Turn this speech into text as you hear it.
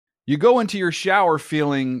You go into your shower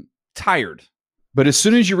feeling tired, but as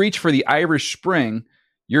soon as you reach for the Irish Spring,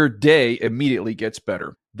 your day immediately gets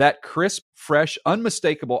better. That crisp, fresh,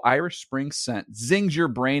 unmistakable Irish Spring scent zings your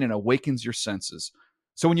brain and awakens your senses.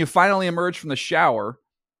 So when you finally emerge from the shower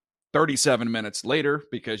 37 minutes later,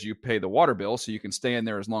 because you pay the water bill so you can stay in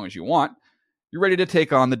there as long as you want, you're ready to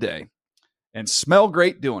take on the day and smell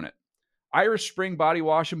great doing it. Irish Spring Body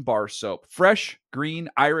Wash and Bar Soap. Fresh, green,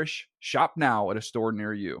 Irish. Shop now at a store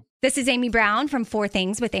near you. This is Amy Brown from 4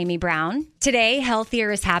 Things with Amy Brown. Today,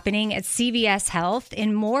 healthier is happening at CVS Health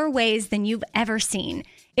in more ways than you've ever seen.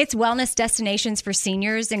 It's wellness destinations for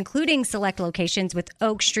seniors, including select locations with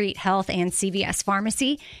Oak Street Health and CVS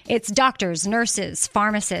Pharmacy. It's doctors, nurses,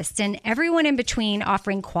 pharmacists, and everyone in between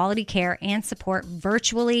offering quality care and support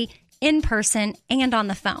virtually, in person, and on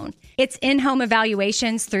the phone. It's in-home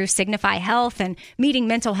evaluations through Signify Health and meeting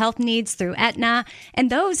mental health needs through Aetna. And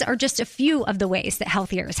those are just a few of the ways that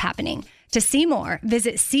healthier is happening. To see more,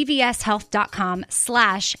 visit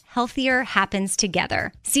cvshealth.com/healthier happens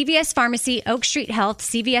together. CVS Pharmacy, Oak Street Health,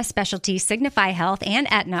 CVS Specialty, Signify Health,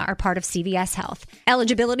 and Aetna are part of CVS Health.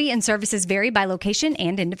 Eligibility and services vary by location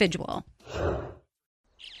and individual.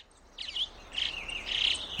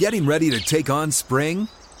 Getting ready to take on spring?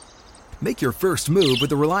 Make your first move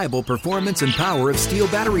with the reliable performance and power of Steel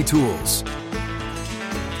battery tools.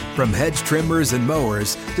 From hedge trimmers and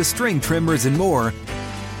mowers to string trimmers and more,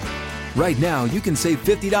 right now you can save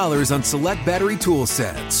 $50 on select battery tool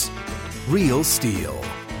sets. Real Steel.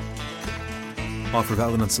 Offer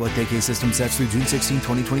valid on select AK system sets through June 16,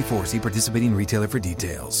 2024. See participating retailer for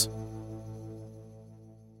details.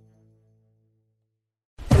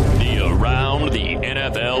 The Around the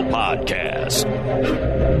NFL podcast.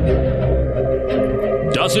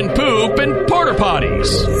 Doesn't poop and porta potties.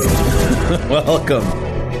 Welcome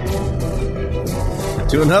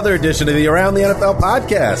to another edition of the Around the NFL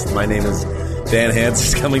podcast. My name is Dan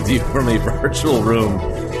Hansis, coming to you from a virtual room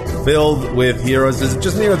filled with heroes. Is it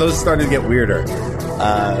just me, or are those starting to get weirder?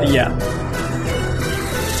 Yeah.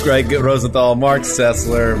 Greg Rosenthal, Mark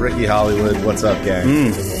Sessler, Ricky Hollywood. What's up,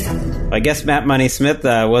 gang? I guess Matt Money Smith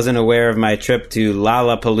wasn't aware of my trip to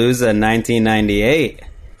Lollapalooza in 1998.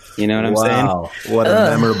 You know what I'm saying? Wow, what a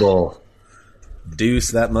memorable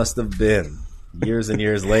deuce that must have been. Years and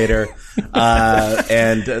years later.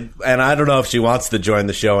 And I don't know if she wants to join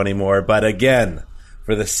the show anymore, but again,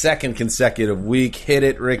 for the second consecutive week, hit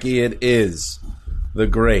it, Ricky, it is the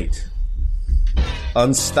great,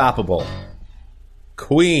 unstoppable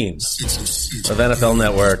queen of NFL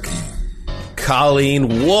Network,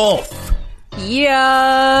 Colleen Wolfe.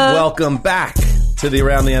 Yeah. Welcome back to the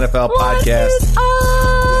Around the NFL podcast.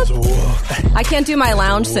 I can't do my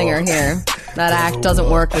lounge singer here. That act doesn't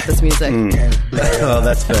work with this music. Oh,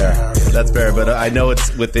 that's fair. That's fair, but I know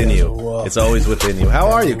it's within you. It's always within you.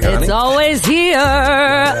 How are you, Connie? It's always here.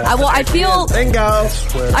 I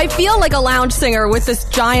feel like a lounge singer with this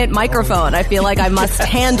giant microphone. I feel like I must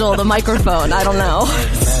handle the microphone. I don't know.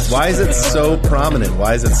 Why is it so prominent?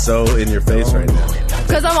 Why is it so in your face right now?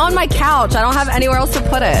 Because I'm on my couch. I don't have anywhere else to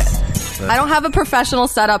put it. I don't have a professional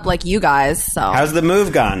setup like you guys. So How's the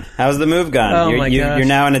move gone? Oh, You're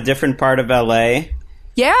now in a different part of LA.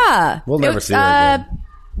 Yeah. We'll never see her again.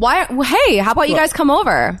 Why? Hey, how about you guys come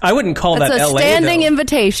over? I wouldn't call that LA. It's a standing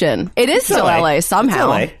invitation. It is still LA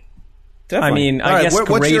somehow. It's LA. Definitely. I mean, All right, guess what's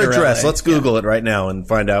your greater address? LA. Let's Google it right now and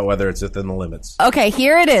find out whether it's within the limits. Okay,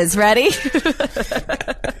 here it is. Ready?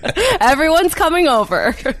 Everyone's coming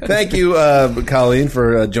over. Thank you, Colleen,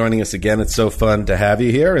 for joining us again. It's so fun to have you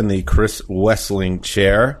here in the Chris Wessling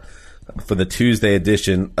chair for the Tuesday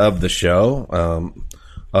edition of the show.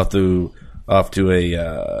 Off to a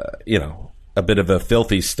bit of a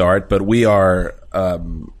filthy start, but we are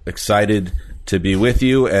excited to be with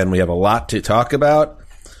you, and we have a lot to talk about.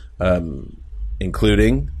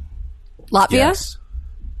 Including Latvia? Yes.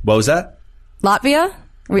 What was that? Latvia?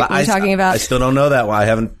 We're talking about? I still don't know that one. I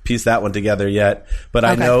haven't pieced that one together yet. But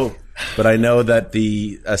Okay. I know that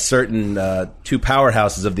a certain two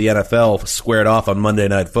powerhouses of the NFL squared off on Monday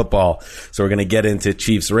Night Football. So we're going to get into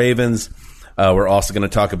Chiefs Ravens. We're also going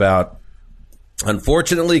to talk about,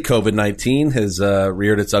 unfortunately, COVID-19 has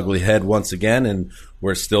reared its ugly head once again, and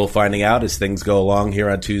we're still finding out as things go along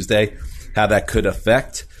here on Tuesday how that could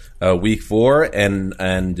affect Week 4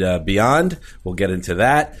 and beyond. We'll get into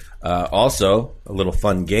that. Also, a little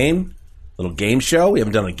fun game show. We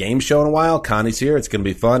haven't done a game show in a while. Connie's here. It's going to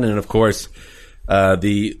be fun. And, of course,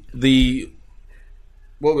 the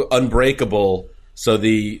Unbreakable, so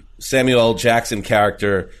the Samuel L. Jackson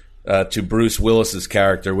character to Bruce Willis's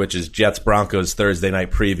character, which is Jets-Broncos Thursday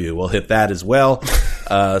night preview. We'll hit that as well.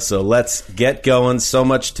 So let's get going. So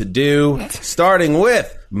much to do, starting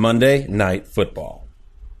with Monday Night Football.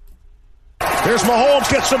 Here's Mahomes,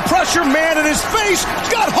 gets some pressure, man in his face,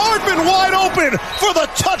 got Hardman wide open for the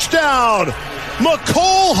touchdown.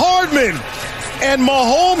 Mecole Hardman, and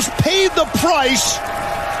Mahomes paid the price,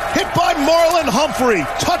 hit by Marlon Humphrey.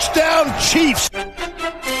 Touchdown, Chiefs.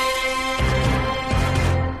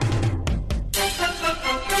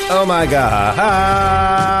 Oh my God.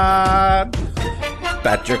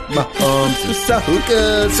 Patrick Mahomes is so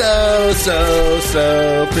good, so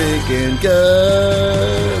freaking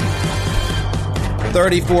good.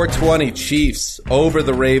 34-20 Chiefs over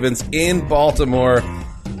the Ravens in Baltimore.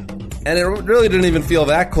 And it really didn't even feel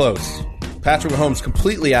that close. Patrick Mahomes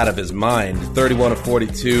completely out of his mind. 31 of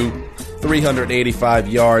 42, 385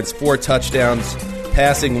 yards, 4 touchdowns,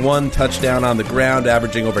 passing 1 touchdown on the ground,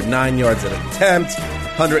 averaging over 9 yards an attempt,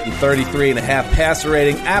 133.5 passer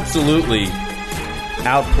rating. Absolutely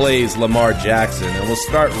outplays Lamar Jackson. And we'll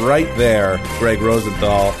start right there, Greg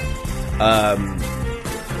Rosenthal,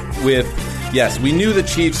 yes, we knew the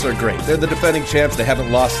Chiefs are great. They're the defending champs. They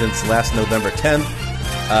haven't lost since last November 10th.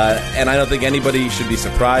 And I don't think anybody should be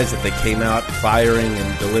surprised that they came out firing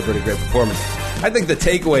and delivered a great performance. I think the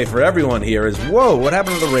takeaway for everyone here is, whoa, what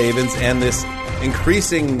happened to the Ravens and this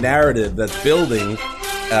increasing narrative that's building,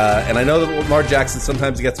 and I know that Lamar Jackson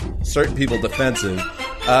sometimes gets certain people defensive,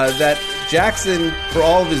 that Jackson, for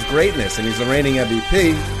all of his greatness, and he's the reigning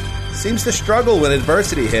MVP, seems to struggle when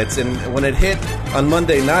adversity hits, and when it hit on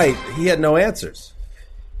Monday night, he had no answers.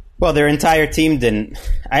 Well, their entire team didn't.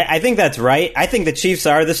 I think that's right. I think the Chiefs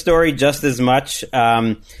are the story just as much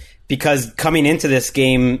because coming into this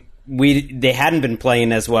game, they hadn't been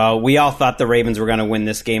playing as well. We all thought the Ravens were going to win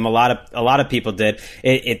this game. A lot of people did.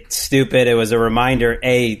 It's stupid. It was a reminder: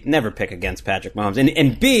 A, never pick against Patrick Mahomes,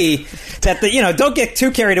 and B, that don't get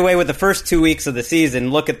too carried away with the first 2 weeks of the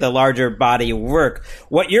season. Look at the larger body of work.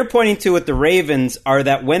 What you're pointing to with the Ravens are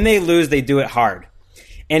that when they lose, they do it hard.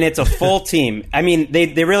 And it's a full team. I mean,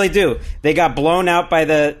 they really do. They got blown out by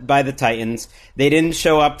the Titans. They didn't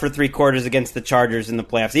show up for 3 quarters against the Chargers in the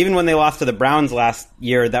playoffs. Even when they lost to the Browns last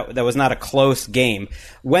year, that was not a close game.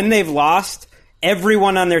 When they've lost,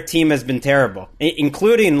 everyone on their team has been terrible,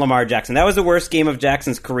 including Lamar Jackson. That was the worst game of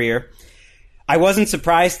Jackson's career. I wasn't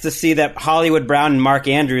surprised to see that Hollywood Brown and Mark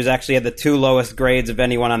Andrews actually had the 2 lowest grades of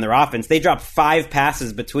anyone on their offense. They dropped 5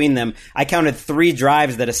 passes between them. I counted 3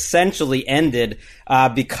 drives that essentially ended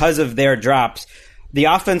because of their drops. The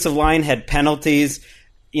offensive line had penalties.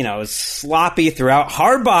 It was sloppy throughout.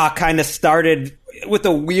 Harbaugh kind of started with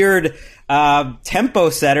a weird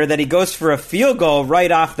tempo setter that he goes for a field goal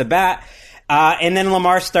right off the bat. And then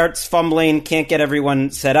Lamar starts fumbling, can't get everyone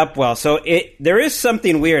set up well. So there is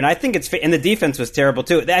something weird. I think and the defense was terrible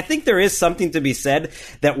too. I think there is something to be said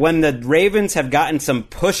that when the Ravens have gotten some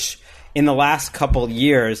push in the last couple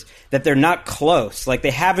years, that they're not close. Like,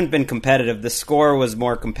 they haven't been competitive. The score was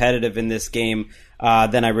more competitive in this game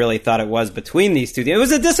than I really thought it was between these two teams. It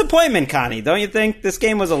was a disappointment, Connie. Don't you think? This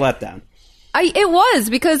game was a letdown. It was,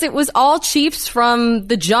 because it was all Chiefs from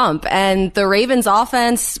the jump, and the Ravens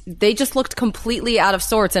offense, they just looked completely out of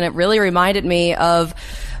sorts, and it really reminded me of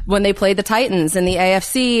when they played the Titans in the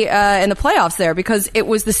AFC in the playoffs there, because it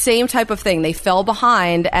was the same type of thing. They fell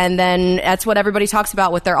behind, and then that's what everybody talks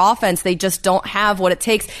about with their offense. They just don't have what it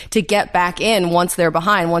takes to get back in once they're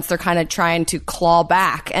behind, once they're kind of trying to claw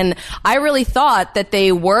back. And I really thought that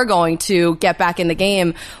they were going to get back in the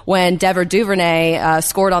game when Dever Duvernay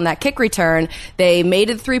scored on that kick return. They made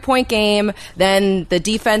it a 3-point game. Then the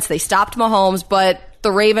defense, they stopped Mahomes, but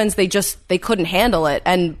the Ravens, they couldn't handle it.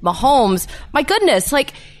 And Mahomes, my goodness,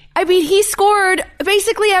 he scored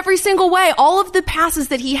basically every single way. All of the passes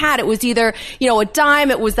that he had, it was either, a dime,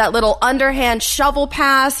 it was that little underhand shovel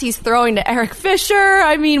pass he's throwing to Eric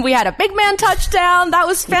Fisher. We had a big man touchdown. That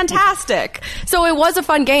was fantastic. So it was a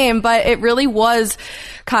fun game, but it really was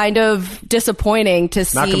kind of disappointing to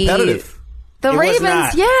see. Not competitive. The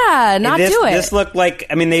Ravens, not do it. This looked like,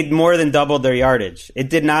 they more than doubled their yardage. It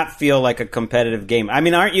did not feel like a competitive game.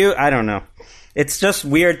 Aren't you? I don't know. It's just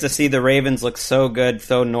weird to see the Ravens look so good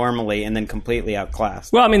so normally and then completely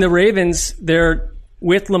outclassed. Well, the Ravens, they're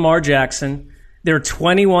with Lamar Jackson. They're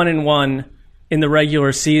 21-1 in the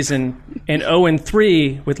regular season and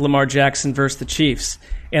 0-3 with Lamar Jackson versus the Chiefs.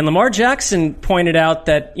 And Lamar Jackson pointed out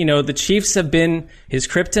that, the Chiefs have been his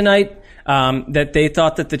kryptonite, that they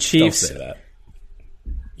thought that the Chiefs... Don't say that.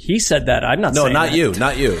 He said that. I'm not saying that. No,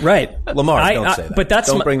 not you. Right. Lamar, don't say that. But that's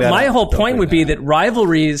don't bring that my up. whole point would be that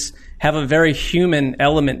rivalries have a very human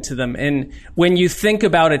element to them. And when you think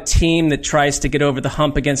about a team that tries to get over the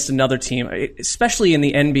hump against another team, especially in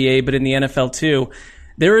the NBA, but in the NFL too,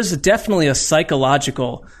 there is definitely a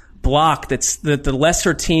psychological block that the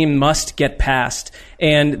lesser team must get past.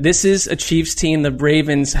 And this is a Chiefs team the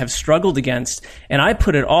Ravens have struggled against. And I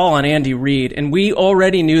put it all on Andy Reid. And we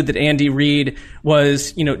already knew that Andy Reid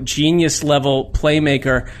was, genius level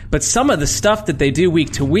playmaker. But some of the stuff that they do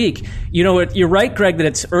week to week, you're right, Greg, that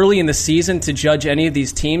it's early in the season to judge any of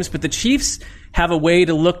these teams. But the Chiefs have a way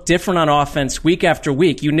to look different on offense week after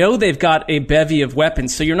week. They've got a bevy of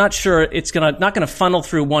weapons, so you're not sure it's not gonna funnel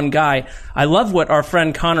through one guy. I love what our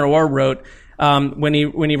friend Connor Orr wrote when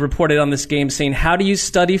he reported on this game, saying, "How do you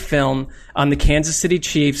study film on the Kansas City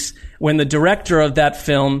Chiefs when the director of that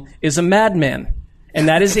film is a madman?" And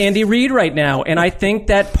that is Andy Reid right now. And I think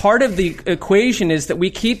that part of the equation is that we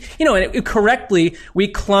keep, correctly, we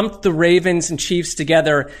clumped the Ravens and Chiefs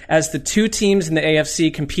together as the two teams in the AFC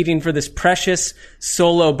competing for this precious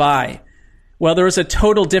solo bye. Well, there was a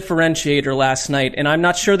total differentiator last night, and I'm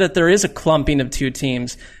not sure that there is a clumping of two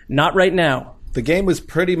teams. Not right now. The game was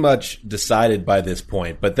pretty much decided by this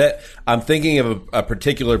point, but I'm thinking of a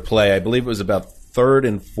particular play. I believe it was about 3rd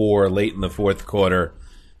and 4 late in the fourth quarter.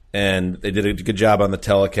 And they did a good job on the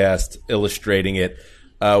telecast illustrating it,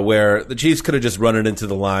 where the Chiefs could have just run it into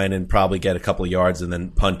the line and probably get a couple of yards and then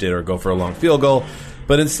punt it or go for a long field goal.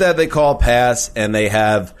 But instead they call pass, and they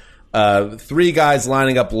have 3 guys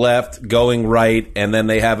lining up left, going right, and then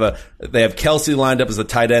they have Kelsey lined up as a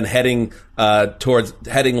tight end heading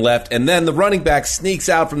left, and then the running back sneaks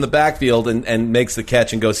out from the backfield and makes the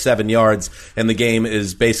catch and goes 7 yards, and the game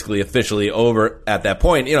is basically officially over at that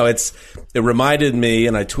point. It reminded me,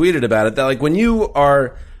 and I tweeted about it,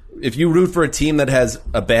 that if you root for a team that has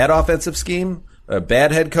a bad offensive scheme, a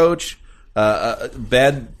bad head coach,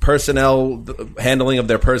 bad personnel handling of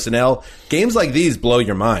their personnel, games like these blow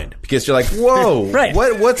your mind because you're like, whoa, right.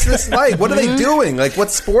 What's this like? What are they doing? Like, what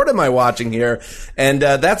sport am I watching here? And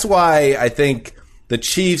that's why I think the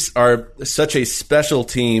Chiefs are such a special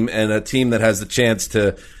team and a team that has the chance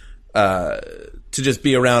to just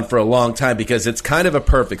be around for a long time, because it's kind of a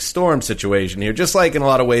perfect storm situation here. Just like in a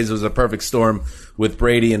lot of ways it was a perfect storm with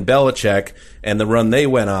Brady and Belichick and the run they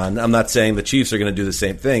went on. I'm not saying the Chiefs are going to do the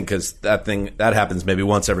same thing, because that happens maybe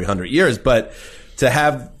once every 100 years. But to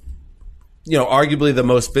have, arguably the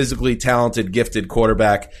most physically talented, gifted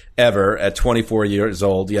quarterback ever at 24 years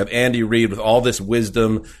old. You have Andy Reid with all this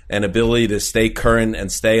wisdom and ability to stay current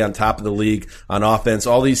and stay on top of the league on offense.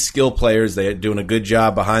 All these skill players, they're doing a good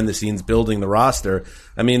job behind the scenes building the roster.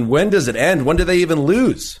 I mean, when does it end? When do they even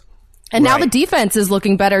lose? And now the defense is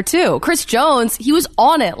looking better too. Chris Jones, he was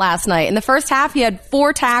on it last night. In the first half, he had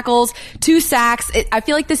 4 tackles, 2 sacks. I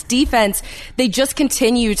feel like this defense, they just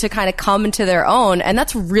continue to kind of come into their own, and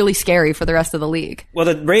that's really scary for the rest of the league. Well,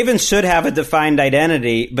 the Ravens should have a defined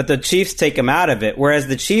identity, but the Chiefs take them out of it, whereas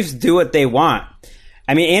the Chiefs do what they want.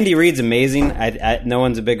 I mean, Andy Reid's amazing. No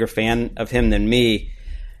one's a bigger fan of him than me.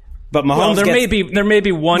 But Mahomes there may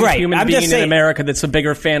be one human being in America that's a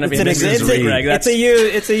bigger fan of him. It's a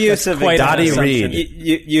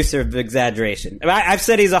use of exaggeration. I've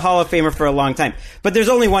said he's a Hall of Famer for a long time, but there's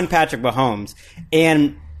only one Patrick Mahomes,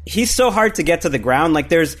 and he's so hard to get to the ground. Like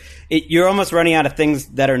you're almost running out of things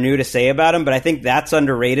that are new to say about him. But I think that's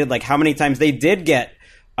underrated. Like how many times they did get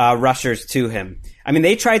rushers to him. I mean,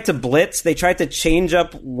 they tried to blitz. They tried to change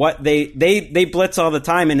up what they blitz all the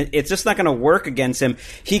time, and it's just not going to work against him.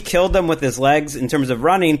 He killed them with his legs in terms of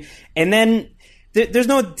running. And then there's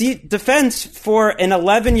no defense for an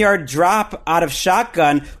 11-yard drop out of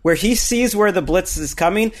shotgun where he sees where the blitz is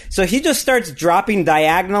coming. So he just starts dropping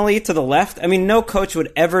diagonally to the left. I mean, no coach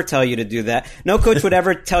would ever tell you to do that. No coach would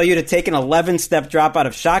ever tell you to take an 11-step drop out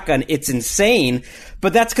of shotgun. It's insane.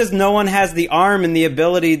 But that's because no one has the arm and the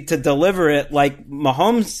ability to deliver it like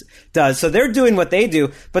Mahomes does. So they're doing what they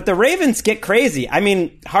do. But the Ravens get crazy. I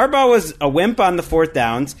mean, Harbaugh was a wimp on the 4th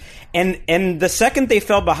downs. And the second they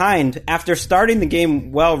fell behind, after starting the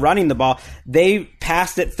game well, running the ball, they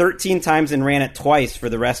passed it 13 times and ran it twice for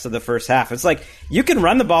the rest of the first half. It's like, you can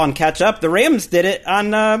run the ball and catch up. The Rams did it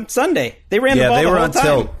on Sunday. They ran the ball the whole time.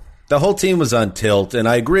 Tilt. The whole team was on tilt, and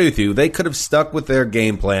I agree with you. They could have stuck with their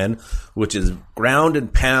game plan, which is ground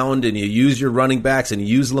and pound, and you use your running backs, and you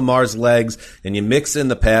use Lamar's legs, and you mix in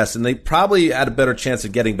the pass, and they probably had a better chance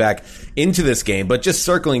of getting back into this game. But just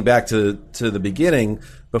circling back to the beginning,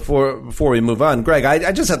 before we move on, Greg,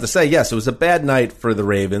 I just have to say, yes, it was a bad night for the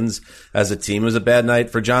Ravens as a team. It was a bad night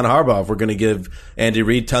for John Harbaugh. If we're going to give Andy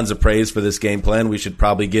Reid tons of praise for this game plan, we should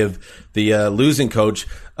probably give the losing coach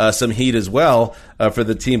some heat as well for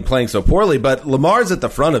the team playing so poorly. But Lamar's at the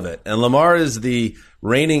front of it, and Lamar is the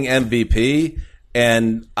reigning MVP.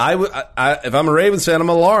 And if I'm a Ravens fan, I'm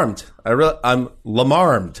alarmed. I'm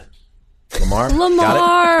Lamarmed.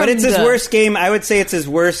 Lamar. But it's his worst game. I would say it's his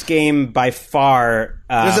worst game by far.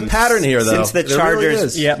 There's a pattern here, though. Since the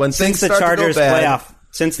Chargers, really when since things the Chargers playoff,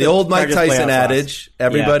 since the old Mike Tyson adage,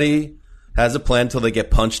 everybody has a plan till they get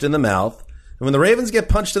punched in the mouth. And when the Ravens get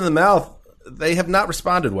punched in the mouth, they have not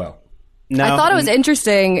responded well. No. I thought it was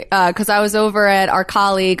interesting because I was over at our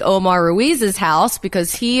colleague Omar Ruiz's house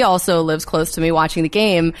because he also lives close to me watching the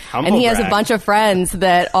game. And he has a bunch of friends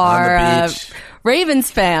that are Ravens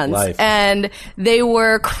fans. And they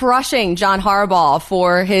were crushing John Harbaugh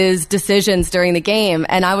for his decisions during the game.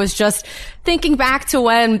 And I was just thinking back to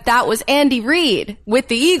when that was Andy Reid with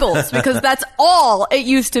the Eagles because that's all it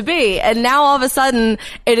used to be. And now all of a sudden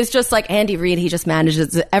it is just like Andy Reid, he just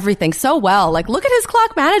manages everything so well. Like, look at his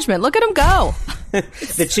clock management. Look at him go.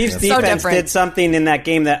 The Chiefs defense did something in that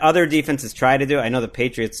game that other defenses try to do. I know the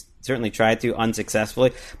Patriots certainly tried to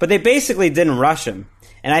unsuccessfully, but they basically didn't rush him.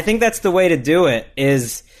 And I think that's the way to do it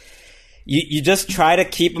is you just try to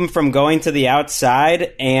keep them from going to the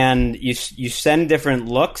outside and you send different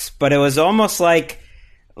looks, but it was almost like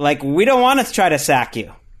we don't want to try to sack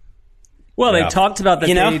you. Well, they talked about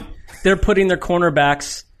that they're putting their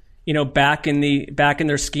cornerbacks, back in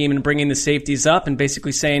their scheme and bringing the safeties up and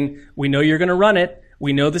basically saying, we know you're going to run it.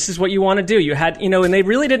 We know this is what you want to do. You had, and they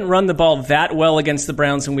really didn't run the ball that well against the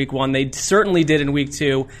Browns in week 1. They certainly did in week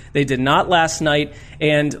 2. They did not last night.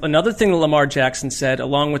 And another thing that Lamar Jackson said,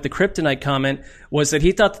 along with the kryptonite comment, was that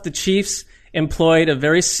he thought that the Chiefs employed a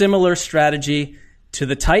very similar strategy to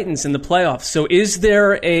the Titans in the playoffs. So is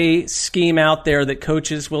there a scheme out there that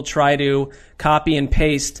coaches will try to copy and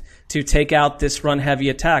paste to take out this run-heavy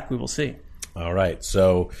attack? We will see. All right.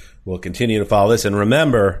 So we'll continue to follow this. And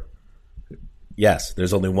remember, yes,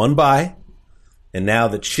 there's only one bye, and now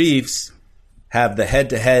the Chiefs have the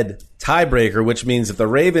head-to-head tiebreaker, which means if the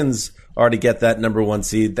Ravens are to get that number 1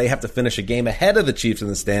 seed, they have to finish a game ahead of the Chiefs in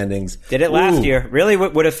the standings. Did it last year. Really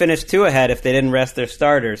would have finished 2 ahead if they didn't rest their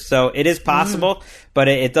starters. So it is possible, but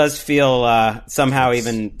it does feel somehow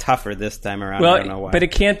even tougher this time around. Well, I don't know why. But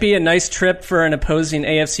it can't be a nice trip for an opposing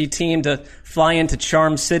AFC team to fly into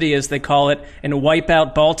Charm City, as they call it, and wipe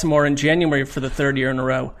out Baltimore in January for the 3rd year in a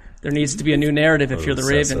row. There needs to be a new narrative if you're the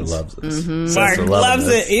Ravens. Loves this. Mark loves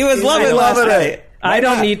it. He was loving it. I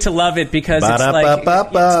don't need to love it because it's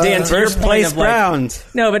like Dan, first place Browns.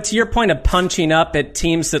 No, but to your point of punching up at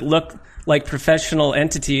teams that look like professional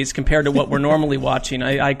entities compared to what we're normally watching,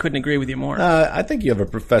 I couldn't agree with you more. I think you have a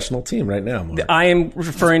professional team right now, Mark. I am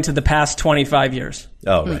referring to the past 25 years.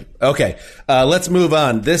 Oh, right. Okay. Let's move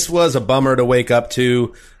on. This was a bummer to wake up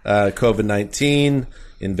to. COVID-19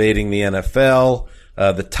 invading the NFL.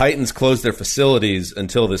 The Titans closed their facilities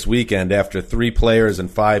until this weekend after 3 players and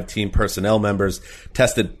 5 team personnel members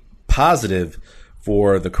tested positive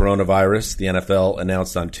for the coronavirus, the NFL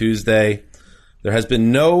announced on Tuesday. There has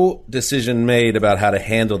been no decision made about how to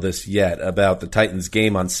handle this yet, about the Titans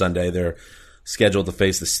game on Sunday. They're scheduled to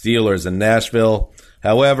face the Steelers in Nashville.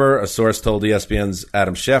 However, a source told ESPN's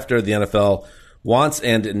Adam Schefter the NFL wants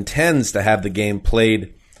and intends to have the game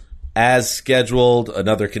played as scheduled.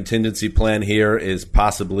 Another contingency plan here is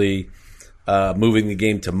possibly moving the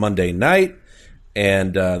game to Monday night.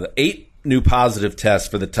 And the 8 new positive tests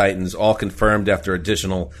for the Titans, all confirmed after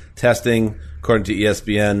additional testing. According to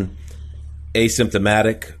ESPN,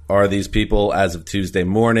 asymptomatic are these people as of Tuesday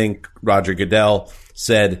morning. Roger Goodell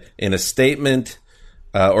said in a statement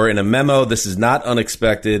or in a memo, this is not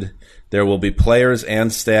unexpected. There will be players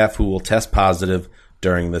and staff who will test positive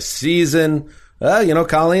during the season.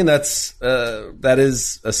 Colleen, that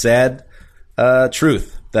is a sad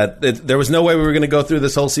truth. That there was no way we were going to go through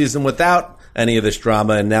this whole season without any of this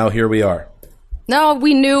drama, and now here we are. No,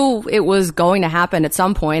 we knew it was going to happen at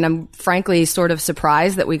some point. I'm frankly sort of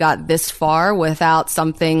surprised that we got this far without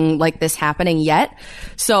something like this happening yet.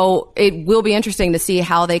 So it will be interesting to see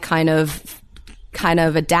how they kind of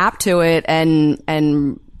adapt to it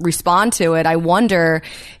and respond to it. I wonder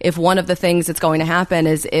if one of the things that's going to happen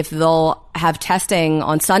is if they'll have testing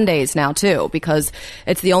on Sundays now too, because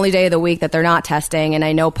it's the only day of the week that they're not testing. And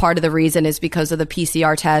I know part of the reason is because of the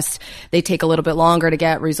PCR test. They take a little bit longer to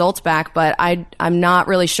get results back, but I'm not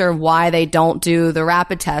really sure why they don't do the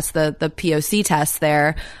rapid test, the POC test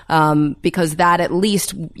there, because that at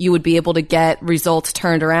least you would be able to get results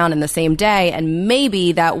turned around in the same day. And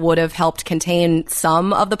maybe that would have helped contain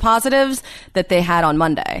some of the positives that they had on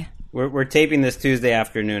Monday. We're taping this Tuesday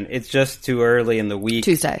afternoon. It's just too early in the week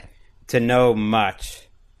Tuesday to know much,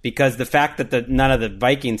 because the fact that none of the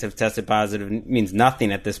Vikings have tested positive means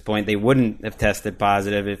nothing at this point. They wouldn't have tested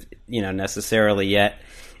positive if necessarily yet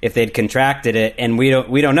if they'd contracted it, and we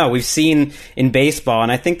don't know. We've seen in baseball,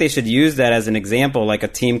 and I think they should use that as an example, like a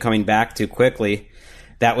team coming back too quickly.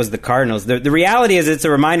 That was the Cardinals. The reality is, it's a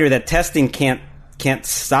reminder that testing can't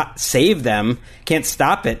save them, can't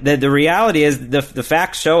stop it. The reality is the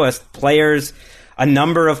facts show us a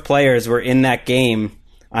number of players were in that game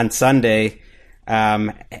on Sunday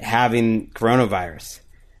having coronavirus.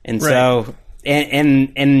 And so,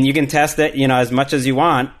 and you can test it, as much as you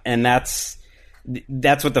want. And that's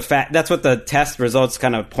what the test results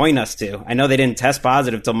kind of point us to. I know they didn't test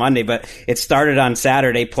positive till Monday, but it started on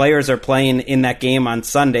Saturday. Players are playing in that game on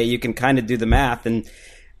Sunday. You can kind of do the math, and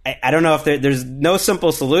I don't know if there's no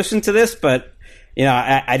simple solution to this, but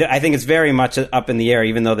I think it's very much up in the air,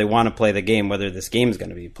 even though they want to play the game, whether this game is going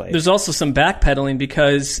to be played. There's also some backpedaling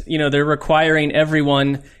because, they're requiring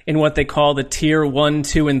everyone in what they call the tier 1,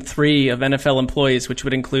 2, and 3 of NFL employees, which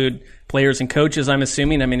would include players and coaches, I'm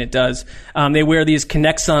assuming. I mean, it does. They wear these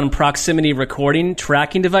Kinexon proximity recording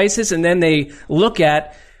tracking devices, and then they look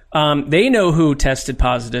at they know who tested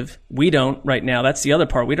positive. We don't right now. That's the other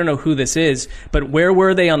part. We don't know who this is, but where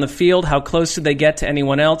were they on the field? How close did they get to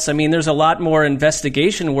anyone else? I mean, there's a lot more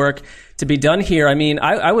investigation work to be done here. I mean,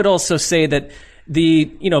 I would also say that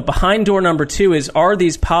behind door number 2 is, are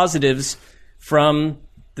these positives from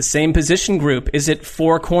the same position group? Is it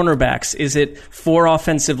 4 cornerbacks? Is it 4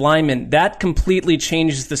 offensive linemen? That completely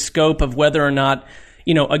changes the scope of whether or not,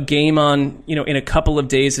 a game on, in a couple of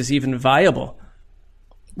days is even viable.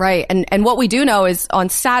 Right. And what we do know is on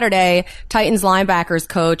Saturday, Titans linebackers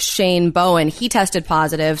coach Shane Bowen, he tested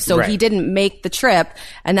positive, so he didn't make the trip,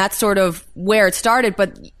 and that's sort of where it started.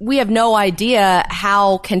 But we have no idea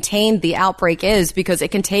how contained the outbreak is, because it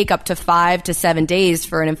can take up to 5 to 7 days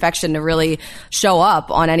for an infection to really show up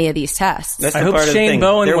on any of these tests. I hope Shane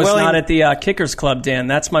Bowen was not at the Kickers Club, Dan.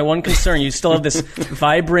 That's my one concern. You still have this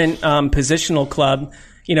vibrant positional club,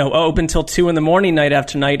 open till 2 a.m. night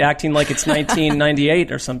after night, acting like it's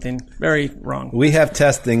 1998 or something. Very wrong. We have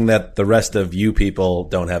testing that the rest of you people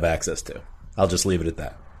don't have access to. I'll just leave it at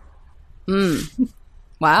that.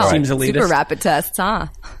 Wow. Seems elitist. Super rapid tests, huh?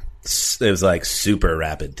 It was like super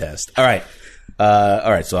rapid test. All right.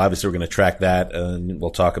 So obviously we're going to track that, and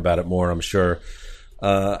we'll talk about it more, I'm sure,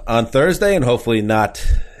 on Thursday, and hopefully not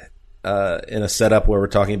in a setup where we're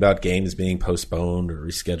talking about games being postponed or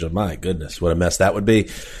rescheduled. My goodness, what a mess that would be.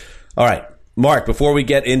 All right, Mark, before we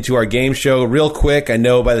get into our game show, real quick, I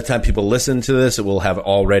know by the time people listen to this, it will have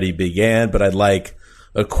already began, but I'd like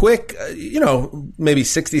a quick, maybe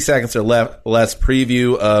 60 seconds or less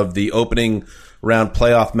preview of the opening round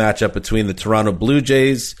playoff matchup between the Toronto Blue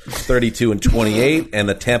Jays, 32-28, and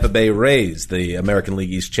the Tampa Bay Rays, the American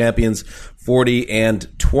League East champions,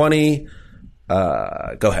 40-20.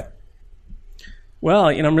 Go ahead. Well,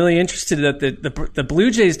 I'm really interested that the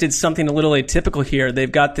Blue Jays did something a little atypical here.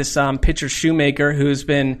 They've got this pitcher Shoemaker who's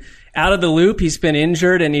been out of the loop. He's been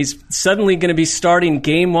injured, and he's suddenly going to be starting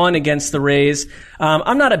Game 1 against the Rays.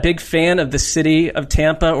 I'm not a big fan of the city of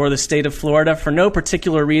Tampa or the state of Florida for no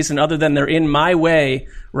particular reason other than they're in my way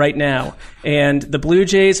right now. And the Blue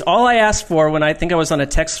Jays, all I asked for when I think I was on a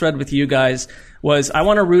text thread with you guys was I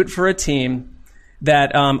want to root for a team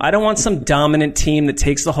that I don't want some dominant team that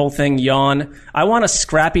takes the whole thing, yawn. I want a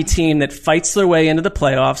scrappy team that fights their way into the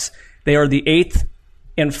playoffs. They are the 8th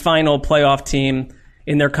and final playoff team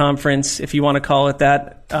in their conference, if you want to call it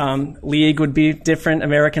that. League would be different,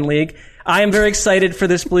 American League. I am very excited for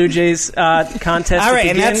this Blue Jays contest. All right,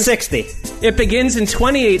 and that's 60. It begins in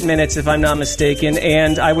 28 minutes, if I'm not mistaken,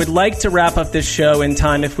 and I would like to wrap up this show in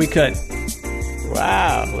time if we could.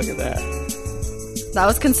 Wow, look at that. That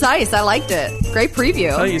was concise. I liked it. Great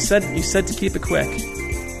preview. Oh, you said to keep it quick.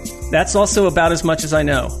 That's also about as much as I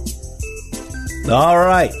know. All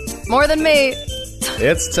right. More than me.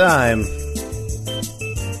 It's time.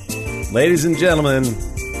 Ladies and gentlemen,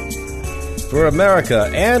 for America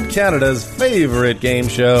and Canada's favorite game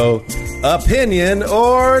show, Opinion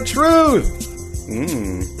or Truth.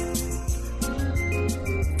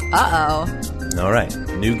 Uh-oh. All right.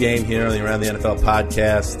 New game here on the Around the NFL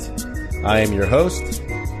podcast. I am your host,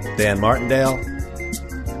 Dan Martindale,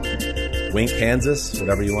 Wink, Kansas,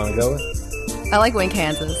 whatever you want to go with. I like Wink,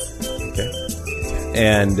 Kansas. Okay.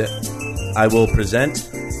 And I will present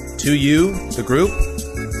to you, the group,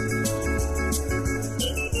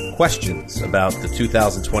 questions about the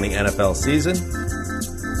 2020 NFL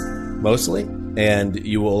season, mostly. And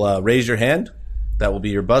you will raise your hand. That will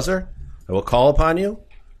be your buzzer. I will call upon you.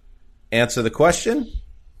 Answer the question.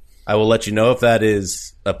 I will let you know if that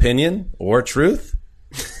is opinion or truth.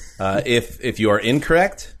 If you are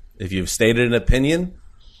incorrect, if you've stated an opinion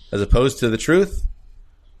as opposed to the truth,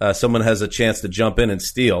 someone has a chance to jump in and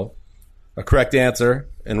steal. A correct answer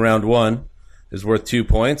in round 1 is worth 2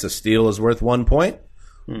 points. A steal is worth 1 point.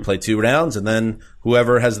 Play 2 rounds, and then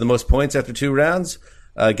whoever has the most points after 2 rounds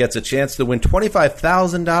gets a chance to win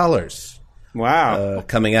 $25,000. Wow.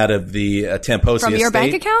 Coming out of the Tamposi From your estate.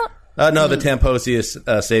 Bank account? No, the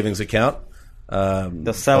Tamposi savings account.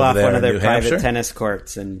 They'll sell off one of their private tennis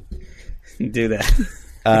courts and do that.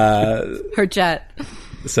 Her jet.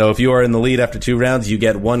 So if you are in the lead after 2 rounds, you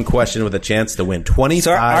get 1 question with a chance to win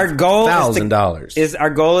 $25,000. Our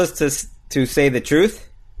goal is to say the truth?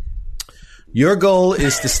 Your goal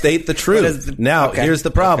is to state the truth. Now, here's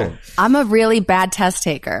the problem. Okay. I'm a really bad test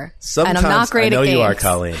taker. Sometimes, and I'm not great at games. I know you are,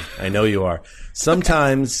 Colleen. I know you are.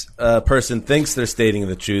 Sometimes a person thinks they're stating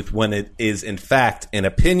the truth when it is, in fact, an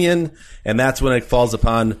opinion, and that's when it falls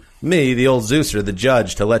upon me, the old Zeuser, the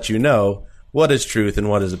judge, to let you know what is truth and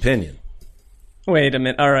what is opinion. Wait a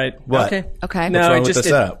minute. All right. What? Okay. No, what's wrong with the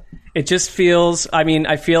setup? It just feels,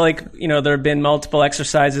 I feel like, there have been multiple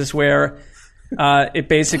exercises where it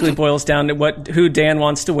basically boils down to who Dan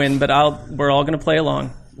wants to win, but we're all going to play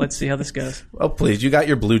along. Let's see how this goes. Oh, please. You got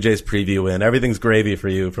your Blue Jays preview in. Everything's gravy for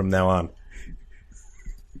you from now on.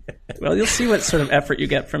 Well, you'll see what sort of effort you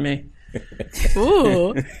get from me. Ooh.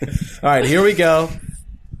 All right, here we go.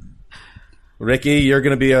 Ricky, you're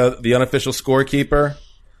going to be the unofficial scorekeeper.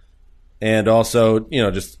 And also,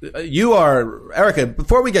 you are, Erica,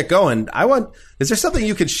 before we get going, is there something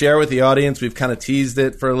you could share with the audience? We've kind of teased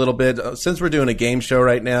it for a little bit. Since we're doing a game show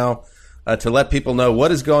right now, to let people know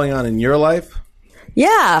what is going on in your life.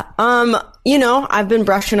 Yeah. I've been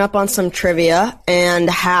brushing up on some trivia and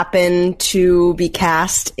happen to be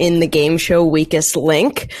cast in the game show Weakest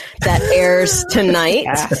Link that airs tonight.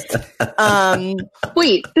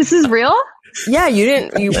 Wait, this is real? Yeah,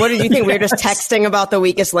 what did you think? We were just texting about the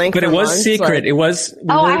Weakest Link. But it was secret. It was.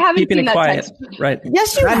 I haven't keeping seen it that quiet. text. Right.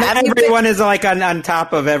 Yes, you have. Everyone is like on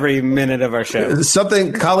top of every minute of our show.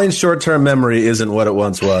 Colleen's short-term memory isn't what it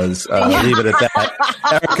once was. Leave it at that.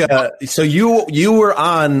 Erica, so you were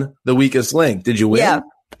on the Weakest Link. Did you win? Yeah.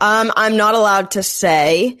 I'm not allowed to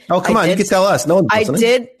say. Oh, come on. You can tell us. No one's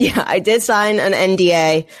listening. I did sign an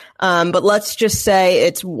NDA. But let's just say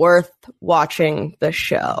it's worth watching the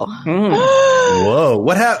show. Whoa.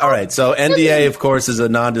 All right. So NDA, of course, is a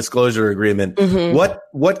non-disclosure agreement. Mm-hmm.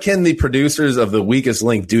 What can the producers of the Weakest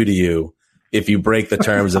Link do to you if you break the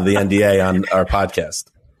terms of the NDA on our podcast?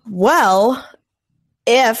 Well,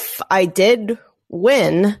 if I did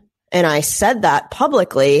win and I said that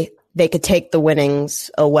publicly, they could take the winnings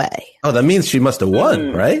away. Oh, that means she must have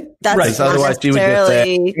won, right? That's right. not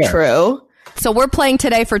necessarily true. So we're playing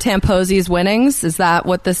today for Tamposi's winnings. Is that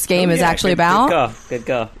what this game is actually about? Good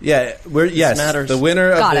go. Yeah, matters. The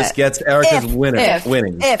winner of this gets Erica's winnings.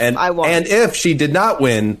 If I won. And if she did not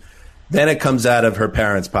win, then it comes out of her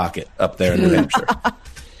parents' pocket up there in New Hampshire.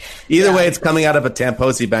 Either way, it's coming out of a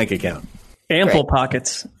Tamposi bank account. Ample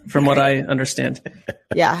pockets, from what I understand.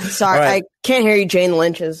 Yeah, sorry, right. I can't hear you. Jane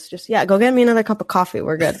Lynch is just, go get me another cup of coffee.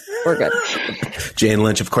 We're good. Jane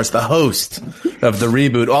Lynch, of course, the host of The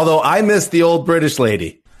Reboot. Although I missed the old British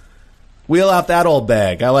lady. Wheel out that old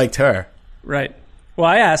bag. I liked her. Right. Well,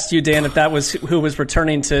 I asked you, Dan, if that was who was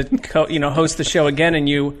returning to host the show again, and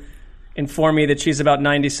you informed me that she's about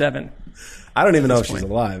 97. I don't even know if she's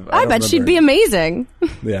alive. I bet she'd be amazing.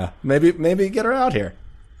 Yeah, maybe get her out here.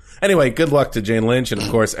 Anyway, good luck to Jane Lynch and, of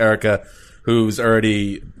course, Erica, who's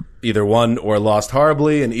already either won or lost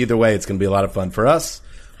horribly. And either way, it's going to be a lot of fun for us.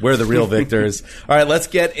 We're the real victors. All right, let's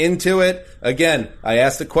get into it. Again, I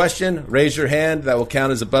asked a question. Raise your hand. That will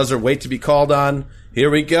count as a buzzer. Wait to be called on.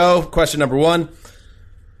 Here we go. Question number 1.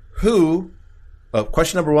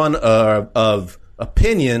 Question number 1 of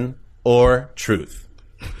opinion or truth.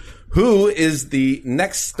 Who is the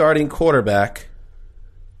next starting quarterback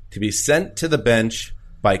to be sent to the bench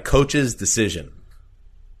by coach's decision?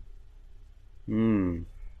 Greg.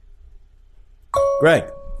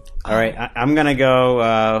 All right, I'm going to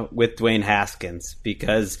go with Dwayne Haskins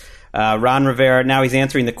because Ron Rivera, now he's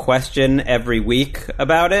answering the question every week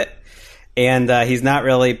about it. and he's not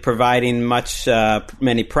really providing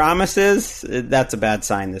many promises. That's a bad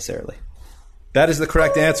sign this early. That is the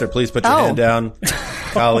correct answer. Please put your hand down,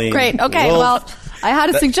 Colleen. Great. Okay. Well, I had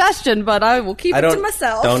a suggestion, but I will keep it to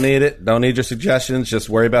myself. Don't need it. Don't need your suggestions. Just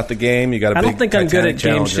worry about the game. You got a big I don't think I'm good at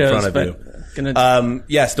game shows, but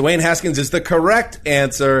yes, Dwayne Haskins is the correct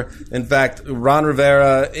answer. In fact, Ron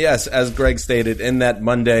Rivera, yes, as Greg stated in that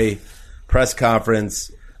Monday press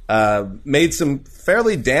conference, made some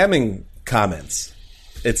fairly damning comments.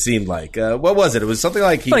 It seemed like what was it? It was something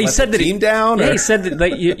like he said the team down. Yeah, he said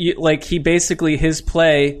that he basically his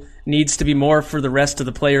play needs to be more for the rest of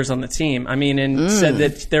the players on the team. I mean, and said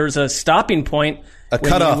that there was a stopping point. A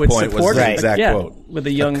cutoff point was the exact quote. With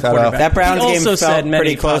a young quarterback. That Browns game felt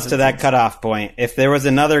pretty close to that cutoff point. If there was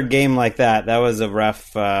another game like that, that was a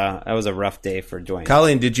rough day for Dwayne.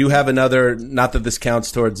 Colleen, did you have another? Not that this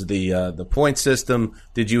counts towards the point system.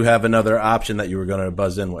 Did you have another option that you were going to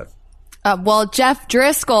buzz in with? Well, Jeff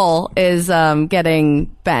Driscoll is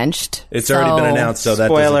getting benched. It's already been announced, so that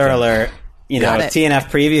spoiler alert. TNF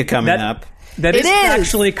preview coming up. That is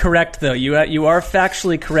factually correct, though. You are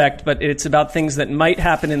factually correct, but it's about things that might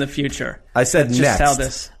happen in the future. I said that's next. Just how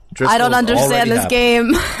this. I don't understand this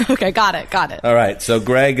game. Okay, got it. All right, so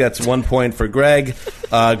Greg, that's 1 point for Greg.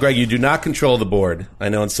 Greg, you do not control the board. I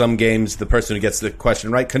know in some games the person who gets the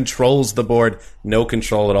question right controls the board. No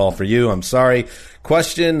control at all for you. I'm sorry.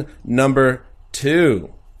 Question number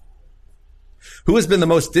 2. Who has been the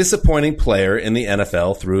most disappointing player in the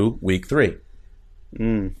NFL through Week 3?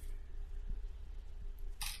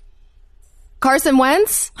 Carson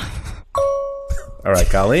Wentz? All right,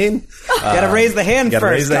 Colleen. Got to raise the hand first.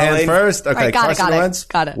 Raise the hand first. Okay, right, Carson Wentz.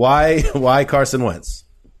 Got it. Why Carson Wentz?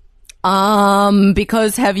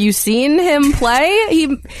 Because have you seen him play?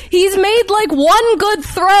 He's made like one good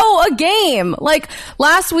throw a game. Like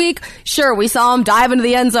last week, sure, we saw him dive into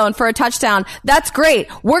the end zone for a touchdown. That's great.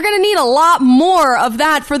 We're going to need a lot more of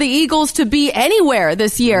that for the Eagles to be anywhere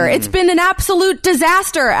this year. It's been an absolute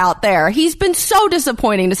disaster out there. He's been so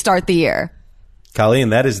disappointing to start the year. Colleen,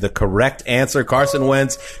 that is the correct answer. Carson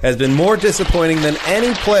Wentz has been more disappointing than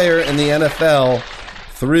any player in the NFL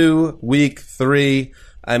through Week 3.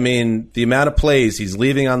 I mean, the amount of plays he's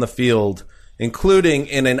leaving on the field, including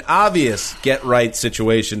in an obvious get-right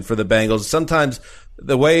situation for the Bengals. Sometimes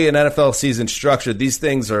the way an NFL season's structured, these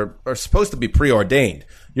things are supposed to be preordained.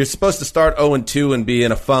 You're supposed to start 0-2 and be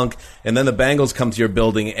in a funk, and then the Bengals come to your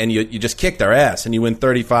building and you just kick their ass and you win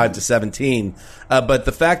 35-17. But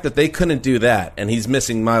the fact that they couldn't do that, and he's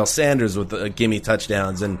missing Miles Sanders with gimme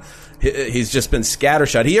touchdowns, and he's just been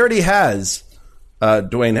scattershot. He already has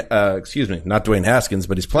not Dwayne Haskins,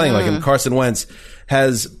 but he's playing like him. Carson Wentz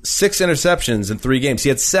has 6 interceptions in 3 games. He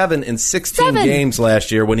had 7 in 16 games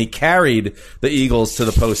last year when he carried the Eagles to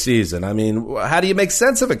the postseason. I mean, how do you make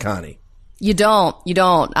sense of it, Connie? You don't.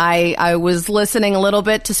 I was listening a little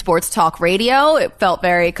bit to sports talk radio. It felt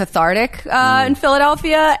very cathartic in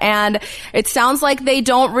Philadelphia, and it sounds like they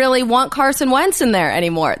don't really want Carson Wentz in there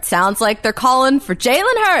anymore. It sounds like they're calling for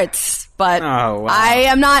Jalen Hurts. But I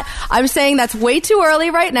am not. I'm saying that's way too early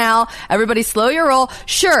right now. Everybody slow your roll.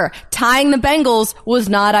 Sure, tying the Bengals was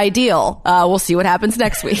not ideal. We'll see what happens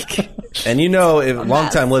next week. And if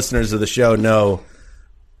longtime listeners of the show know,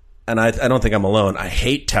 and I don't think I'm alone, I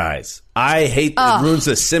hate ties. I hate it ruins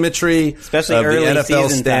the symmetry, especially of early the NFL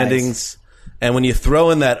standings. Ties. And when you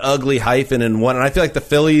throw in that ugly hyphen in one, and I feel like the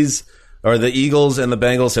Phillies or the Eagles and the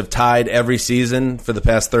Bengals have tied every season for the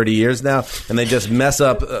past 30 years now, and they just mess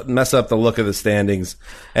up the look of the standings.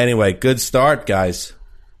 Anyway, good start, guys.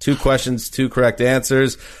 2 questions, 2 correct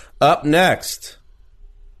answers. Up next,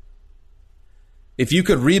 if you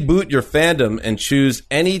could reboot your fandom and choose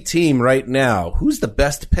any team right now, who's the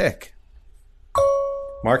best pick?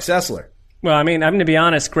 Mark Sessler. Well, I mean, I'm going to be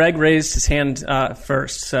honest. Greg raised his hand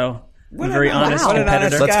first, so I'm a very honest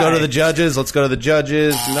competitor. Let's go to the judges.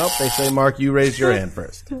 Nope, they say, Mark, you raised your hand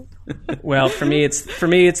first. Well, for me, it's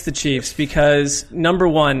the Chiefs because number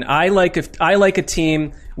one, I like a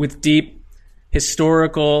team with deep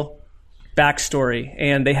historical backstory,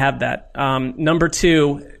 and they have that. Number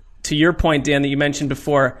two, to your point, Dan, that you mentioned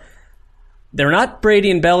before, they're not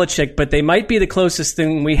Brady and Belichick, but they might be the closest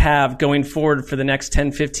thing we have going forward for the next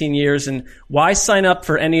 10, 15 years. And why sign up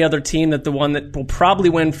for any other team that the one that will probably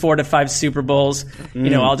win 4 to 5 Super Bowls?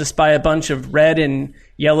 I'll just buy a bunch of red and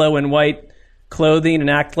yellow and white clothing and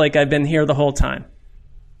act like I've been here the whole time.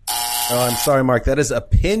 Oh, I'm sorry, Mark. That is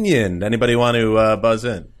opinion. Anybody want to buzz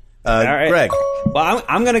in? All right. Greg. Well,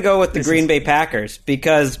 I'm going to go with the Green Bay Packers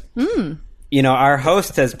because, our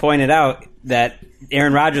host has pointed out that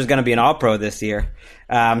Aaron Rodgers is going to be an All-Pro this year.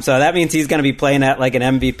 So that means he's going to be playing at like an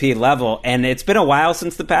MVP level. And it's been a while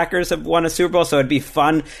since the Packers have won a Super Bowl, so it'd be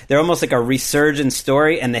fun. They're almost like a resurgent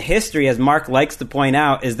story. And the history, as Mark likes to point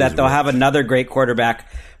out, is that they'll have another great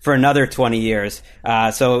quarterback for another 20 years.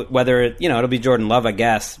 So whether, it'll be Jordan Love, I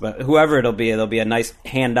guess, but whoever it'll be a nice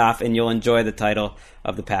handoff, and you'll enjoy the title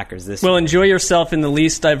of the Packers this year. Well, enjoy yourself in the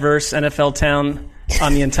least diverse NFL town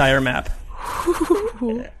on the entire map.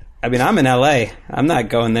 I mean, I'm in LA. I'm not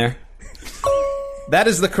going there. That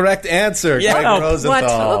is the correct answer, Yeah. Greg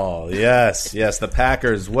Rosenthal. Yes, the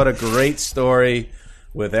Packers. What a great story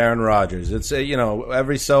with Aaron Rodgers. It's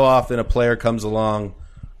every so often a player comes along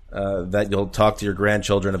that you'll talk to your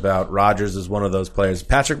grandchildren about. Rodgers is one of those players.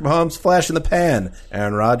 Patrick Mahomes, flash in the pan.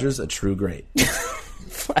 Aaron Rodgers, a true great.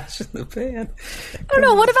 Flash in the pan. I don't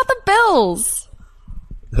know. What about the Bills?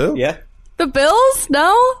 Who? Yeah. The Bills?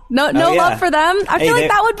 No yeah. love for them. I feel like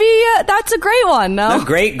that would be that's a great one. No,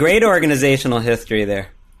 great organizational history there.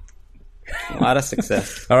 A lot of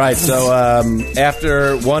success. All right, so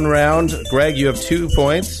after one round, Greg, you have 2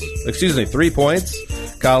 points. Excuse me, 3 points.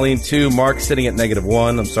 Colleen, 2. Mark sitting at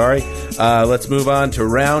 -1. I'm sorry. Let's move on to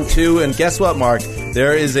round 2. And guess what, Mark?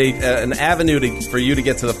 There is an avenue for you to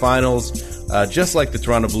get to the finals, just like the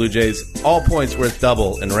Toronto Blue Jays. All points worth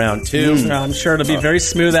double in round 2. I'm sure it'll be a very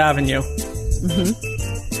smooth avenue.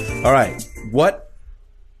 Mm-hmm. All right.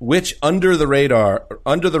 Which under the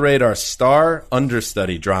radar star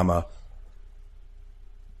understudy drama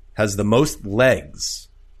has the most legs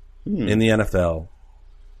in the NFL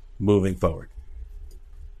moving forward?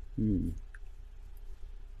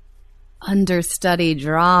 Understudy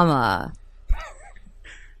drama.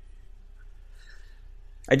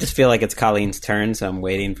 I just feel like it's Colleen's turn, so I'm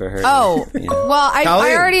waiting for her. Oh, well, I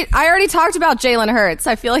already talked about Jalen Hurts.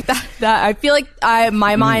 I feel like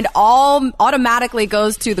my mind all automatically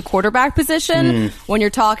goes to the quarterback position when you're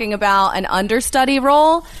talking about an understudy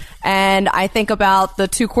role. And I think about the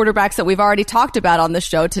 2 quarterbacks that we've already talked about on the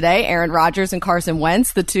show today, Aaron Rodgers and Carson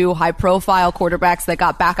Wentz, the 2 high-profile quarterbacks that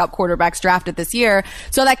got backup quarterbacks drafted this year.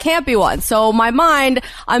 So that can't be one. So my mind,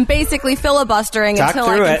 I'm basically filibustering until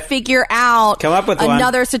I can figure out Come up with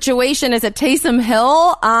another situation. Is it Taysom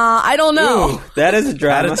Hill? I don't know. Ooh, that is a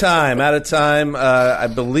drama. Out of time. I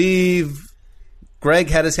believe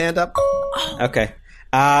Greg had his hand up. Okay.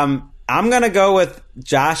 I'm going to go with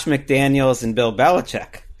Josh McDaniels and Bill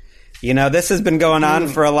Belichick. This has been going on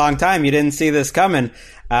for a long time. You didn't see this coming.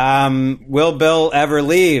 Will Bill ever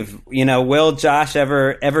leave? Will Josh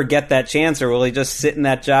ever get that chance, or will he just sit in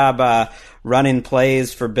that job running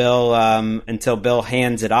plays for Bill until Bill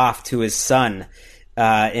hands it off to his son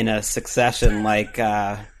in a succession like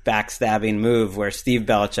backstabbing move where Steve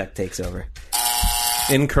Belichick takes over?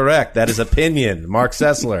 Incorrect. That is opinion. Mark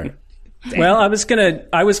Sessler. Well, I was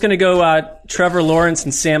gonna go Trevor Lawrence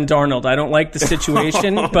and Sam Darnold. I don't like the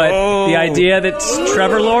situation, but the idea that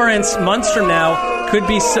Trevor Lawrence months from now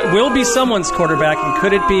will be someone's quarterback, and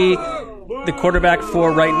could it be the quarterback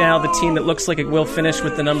for right now the team that looks like it will finish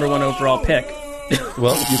with the number 1 overall pick?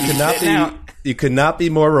 Well, you could not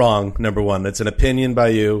be more wrong. Number 1, it's an opinion by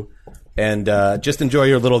you, and just enjoy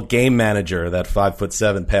your little game manager, that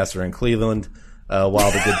 5'7" passer in Cleveland.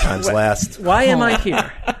 While the good times last. Why am I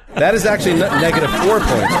here? That is actually -4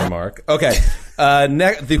 points for Mark. Okay.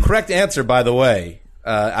 The correct answer, by the way,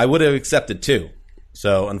 I would have accepted 2.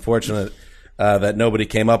 So unfortunate that nobody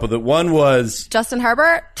came up with it. One was Justin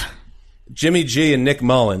Herbert, Jimmy G, and Nick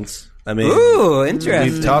Mullins. I mean, ooh,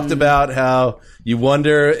 interesting. We've talked about how you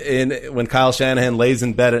wonder when Kyle Shanahan lays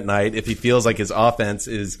in bed at night if he feels like his offense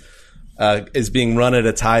is being run at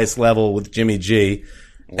its highest level with Jimmy G.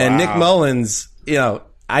 Wow. And Nick Mullins,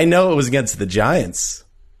 I know it was against the Giants.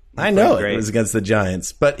 It was against the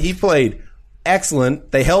Giants. But he played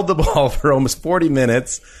excellent. They held the ball for almost 40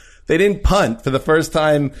 minutes. They didn't punt for the first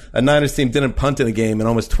time. A Niners team didn't punt in a game in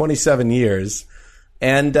almost 27 years.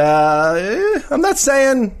 And I'm not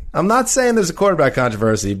saying there's a quarterback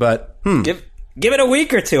controversy, but give it a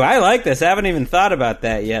week or 2. I like this. I haven't even thought about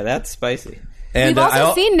that yet. That's spicy. And we've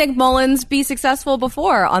also seen Nick Mullins be successful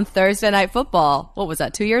before on Thursday Night Football. What was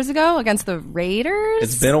that, 2 years ago against the Raiders?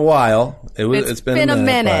 It's been a while. It's been a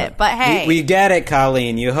minute, but hey. We get it,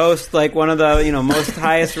 Colleen. You host like one of the most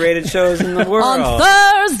highest rated shows in the world.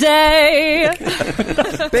 On Thursday!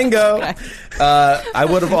 Bingo! Okay. I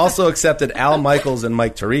would have also accepted Al Michaels and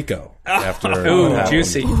Mike Tirico after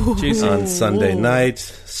juicy on Sunday night.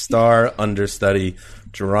 Star understudy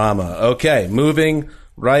drama. Okay, moving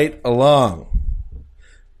right along.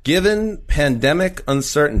 Given pandemic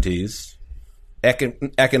uncertainties,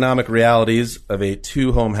 economic realities of a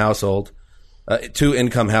two-income household,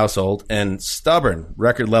 and stubborn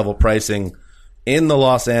record-level pricing in the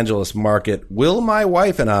Los Angeles market. Will my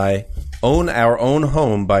wife and I own our own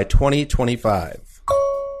home by 2025?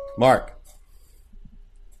 Mark.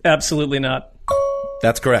 Absolutely not.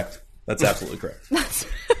 That's correct. That's absolutely correct.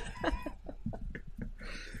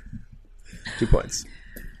 2 points.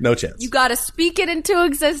 No chance. You got to speak it into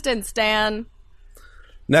existence, Dan.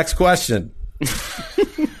 Next question.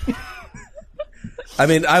 I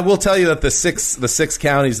mean, I will tell you that the six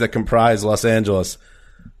counties that comprise Los Angeles,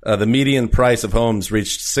 the median price of homes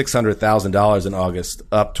reached $600,000 in August,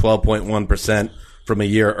 up 12.1% from a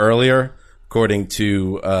year earlier, according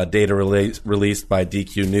to data released by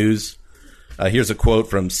DQ News. Here's a quote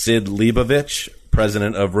from Sid Leibovich,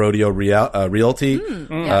 president of Rodeo Realty.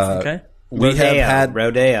 Okay. We have had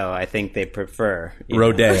Rodeo. I think they prefer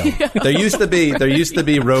Rodeo. There used to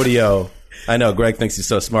be Rodeo. I know Greg thinks he's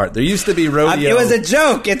so smart. There used to be Rodeo. It was a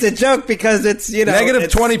joke. It's a joke because it's negative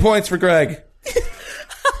 20 points for Greg.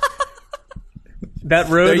 That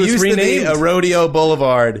road there was used renamed. to be a Rodeo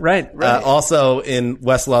Boulevard, right. Also in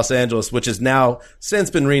West Los Angeles, which has now since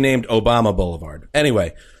been renamed Obama Boulevard.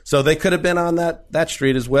 Anyway, so they could have been on that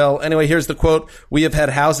street as well. Anyway, here's the quote: "We have had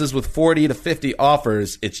houses with 40 to 50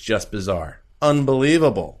 offers. It's just bizarre,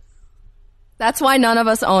 unbelievable." That's why none of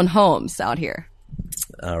us own homes out here.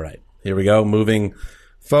 All right, here we go. Moving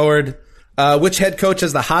forward, which head coach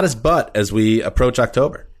has the hottest butt as we approach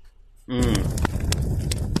October?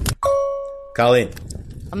 Colleen.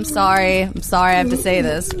 I'm sorry I have to say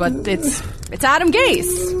this, but it's Adam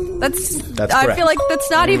Gase. That's I correct. feel like that's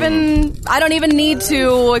not even, I don't even need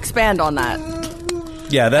to expand on that.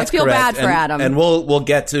 Yeah, that's I feel correct. bad for Adam. And we'll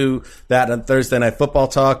get to that on Thursday Night Football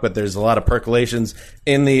Talk, but there's a lot of percolations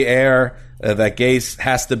in the air that Gase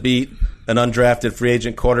has to beat an undrafted free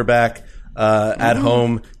agent quarterback at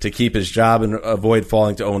home to keep his job and avoid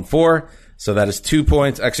falling to 0-4. So that is 2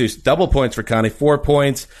 points. Actually, it's double points for Connie, 4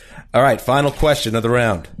 points. All right, final question of the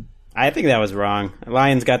round. I think that was wrong.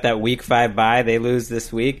 Lions got that week 5 bye. They lose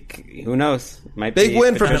this week. Who knows? Might Big be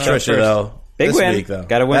win for Patricia, though. Big this win. week, though.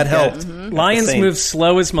 Got to win. That helped. Lions move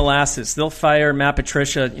slow as molasses. They'll fire Matt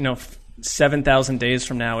Patricia, 7,000 days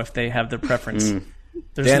from now if they have their preference.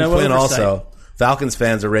 There's Dan no Quinn oversight. also. Falcons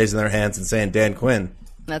fans are raising their hands and saying Dan Quinn.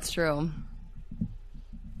 That's true.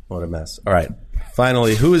 What a mess. All right.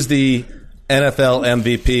 Finally, who is the NFL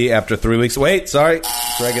MVP after 3 weeks? Wait, sorry.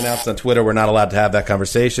 Greg announced on Twitter we're not allowed to have that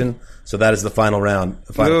conversation. So that is the final round,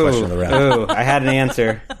 the final question of the round. I had an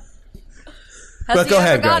answer. Has But he go ever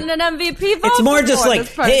ahead, gotten Greg. an MVP vote? It's more just before, like,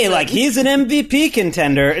 this person? hey, like he's an MVP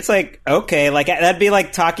contender. It's like, okay, like that'd be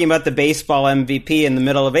like talking about the baseball MVP in the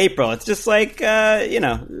middle of April. It's just like,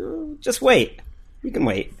 just wait. You can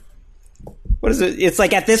wait. What is it? It's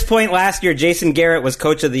like at this point last year, Jason Garrett was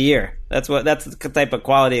Coach of the Year. That's the type of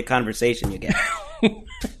quality of conversation you get.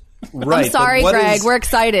 Right. I'm sorry, but what Greg. is- We're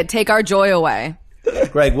excited. Take our joy away.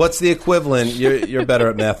 Greg, what's the equivalent? You're better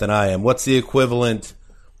at math than I am. What's the equivalent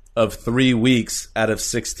of 3 weeks out of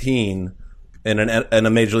 16 in a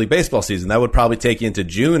Major League Baseball season? That would probably take you into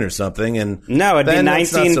June or something. And No, it'd be then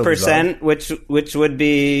that's not so 19%, bizarre. which would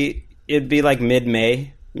be it'd be like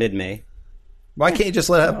mid-May. Why can't you just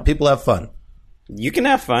let people have fun? You can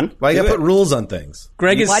have fun. Why you Do got to put it. rules on things?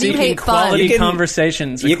 Greg is Why do you seeking hate fun? quality You can-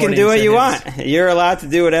 conversations. You can according do what to you his- want. You're allowed to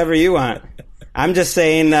do whatever you want. I'm just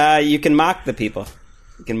saying you can mock the people.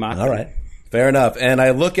 You can mock All them. right. Fair enough. And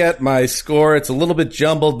I look at my score. It's a little bit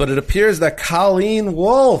jumbled, but it appears that Colleen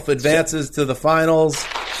Wolfe advances to the finals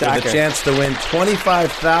with Shocker. a chance to win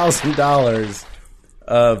 $25,000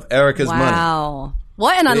 of Erica's money. Wow.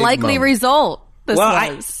 What an Big unlikely moment. result this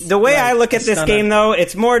Well, was. the way I look at this Stunner. game, though,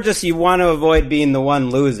 it's more just you want to avoid being the one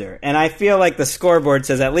loser. And I feel like the scoreboard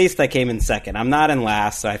says at least I came in second. I'm not in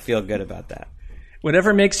last, so I feel good about that.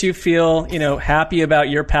 Whatever makes you feel, happy about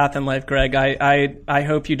your path in life, Greg. I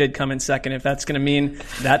hope you did come in second. If that's going to mean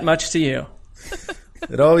that much to you.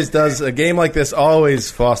 It always does. A game like this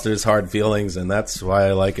always fosters hard feelings, and that's why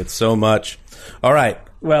I like it so much. All right.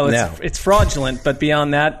 Well, now. it's fraudulent, but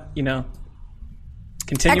beyond that, continue on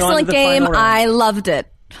to Excellent the game. final round. I loved it.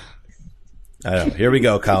 I know. Here we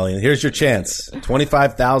go, Colleen. Here's your chance.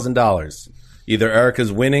 $25,000. Either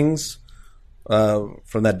Erica's winnings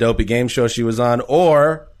from that dopey game show she was on,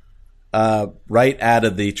 or right out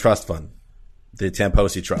of the trust fund, the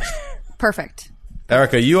Tamposi Trust. Perfect.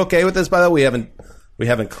 Erica, you okay with this, by the way? We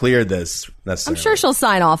haven't cleared this necessarily. I'm sure she'll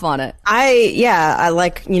sign off on it. I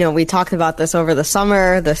like, we talked about this over the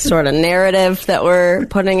summer, this sort of narrative that we're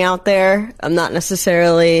putting out there. I'm not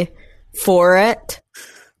necessarily for it.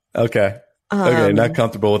 Okay. Okay, not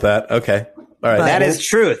comfortable with that. Okay. All right. That is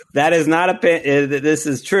truth. That is not this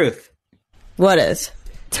is truth. What is?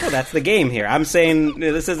 Well, that's the game here. I'm saying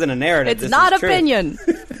this isn't a narrative. It's not opinion.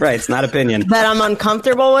 Right, it's not opinion. That I'm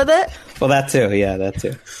uncomfortable with it? Well, that too. Yeah, that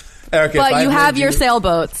too. Erica, But you have your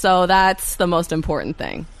sailboat, so that's the most important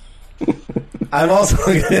thing. I'm also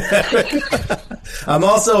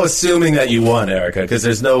assuming that you won, Erica, because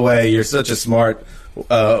there's no way you're such a smart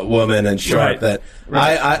woman and sharp that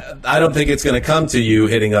I don't think it's going to come to you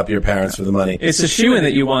hitting up your parents for the money. It's a shoo-in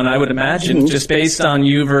that you won, I would imagine, just based on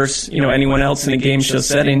you versus anyone else in a game show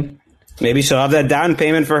setting. Maybe she'll have that down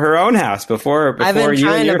payment for her own house before I've been you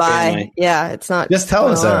trying and your to buy. family. Yeah, it's not. Just tell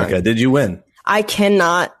us, Erica. Did you win? I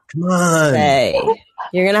cannot Come on. say.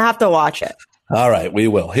 You're going to have to watch it. All right, we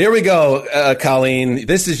will. Here we go, Colleen.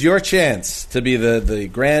 This is your chance to be the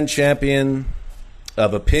grand champion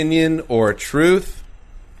of opinion or truth.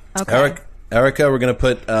 Okay. Erica, we're going to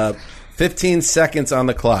put 15 seconds on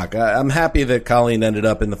the clock. I'm happy that Colleen ended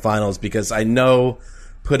up in the finals because I know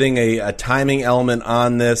putting a timing element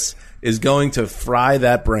on this is going to fry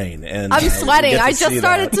that brain. And I'm sweating. I just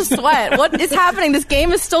started to sweat. What is happening? This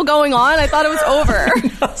game is still going on? I thought it was over.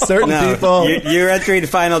 Certain people... You're entering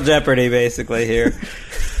Final Jeopardy, basically, here.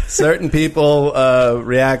 Certain people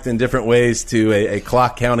react in different ways to a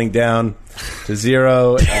clock counting down to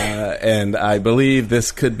zero, and I believe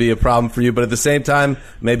this could be a problem for you, but at the same time,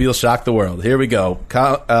 maybe you'll shock the world. Here we go.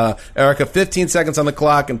 Erica, 15 seconds on the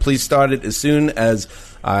clock, and please start it as soon as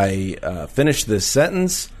I finish this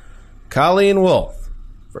sentence. Colleen Wolfe,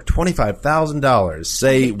 for $25,000,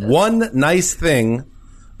 say one nice thing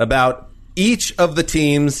about each of the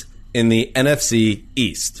teams in the NFC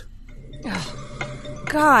East.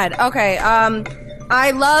 God. Okay.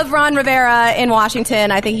 I love Ron Rivera in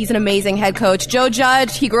Washington. I think he's an amazing head coach. Joe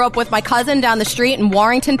Judge, he grew up with my cousin down the street in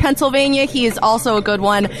Warrington, Pennsylvania. He is also a good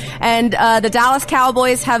one. And the Dallas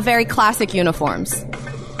Cowboys have very classic uniforms.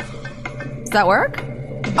 Does that work?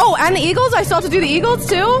 Oh, and the Eagles? I still have to do the Eagles,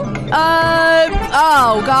 too?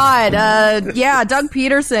 Oh, God. Yeah, Doug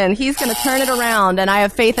Peterson. He's going to turn it around, and I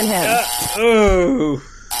have faith in him.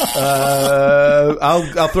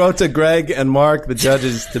 I'll throw it to Greg and Mark, the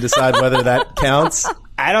judges, to decide whether that counts.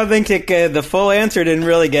 I don't think the full answer didn't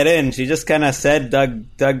really get in. She just kind of said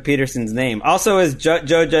Doug Peterson's name. Also, is Joe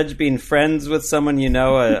Judge being friends with someone you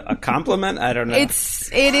know a compliment? I don't know. It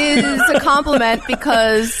is a compliment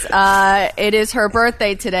because it is her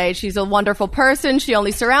birthday today. She's a wonderful person. She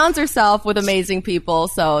only surrounds herself with amazing people,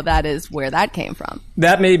 so that is where that came from.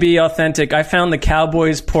 That may be authentic. I found the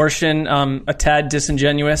Cowboys portion a tad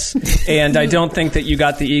disingenuous, and I don't think that you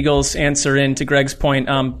got the Eagles answer in, to Greg's point,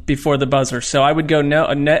 before the buzzer. So I would go no,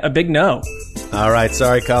 a big no. All right,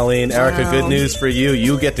 sorry, Colleen. Erica, good news for you.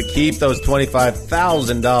 You get to keep those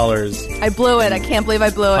 $25,000. I blew it. I can't believe I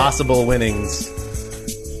blew it. Possible winnings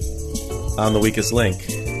on the weakest link.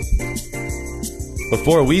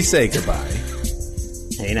 Before we say goodbye.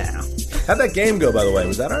 Hey now. How'd that game go, by the way?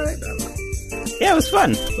 Was that all right? Yeah, it was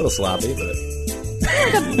fun. A little sloppy, but...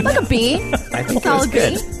 like a B. I think solid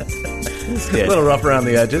it was B. A little rough around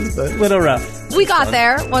the edges, but... Little rough. We got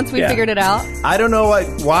there once we figured it out. I don't know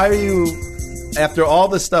why are you... After all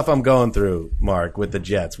the stuff I'm going through, Mark, with the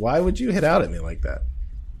Jets, why would you hit out at me like that?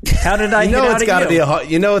 How did I hit out at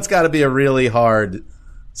you? It's got to be a really hard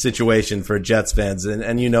situation for Jets fans,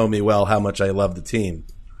 and you know me well how much I love the team.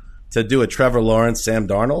 To do a Trevor Lawrence, Sam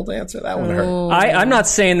Darnold answer, that one hurt. I'm not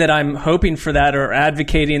saying that I'm hoping for that or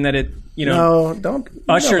advocating that it,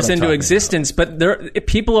 ushers into existence, but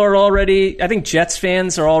people are already, I think Jets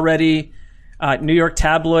fans are already, New York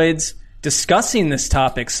tabloids discussing this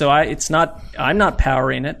topic, so I'm not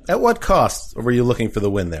powering it. At what cost were you looking for the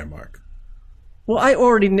win there, Mark? Well,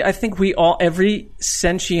 I think every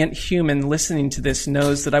sentient human listening to this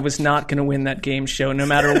knows that I was not going to win that game show, no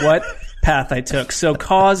matter what path I took. So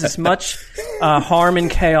cause as much harm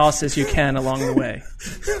and chaos as you can along the way.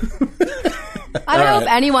 I don't know if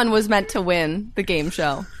anyone was meant to win the game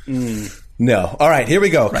show. No. All right, here we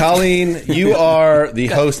go. Right. Colleen, you are the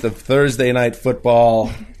host of Thursday Night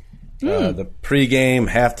Football, the pregame,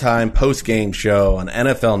 halftime, postgame show on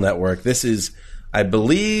NFL Network. This is, I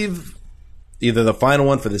believe, either the final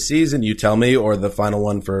one for the season, you tell me, or the final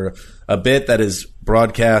one for a bit that is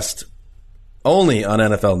broadcast only on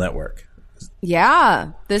NFL Network.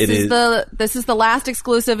 Yeah, this is the last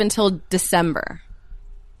exclusive until December.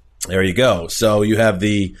 There you go. So you have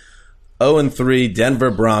the 0-3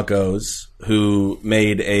 Denver Broncos, who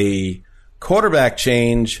made a quarterback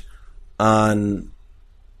change on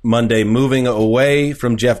Monday, moving away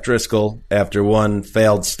from Jeff Driscoll after one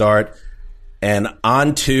failed start, and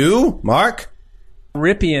on to Mark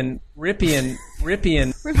Ripien.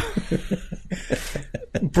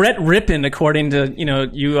 Brett Rippin, according to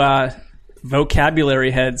you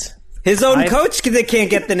vocabulary heads. His own coach can't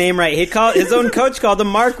get the name right. His own coach called him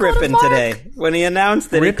Mark Rypien today when he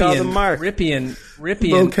announced it. He called him Mark Rypien.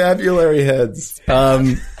 Vocabulary heads.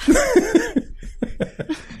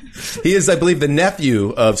 He is, I believe, the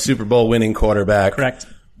nephew of Super Bowl winning quarterback. Correct.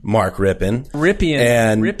 Mark Rypien.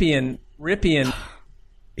 Rypien.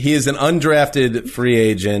 He is an undrafted free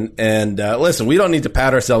agent, and listen, we don't need to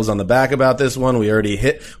pat ourselves on the back about this one. We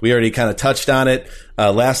already kind of touched on it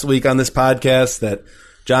last week on this podcast that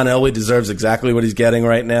John Elway deserves exactly what he's getting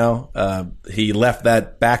right now. He left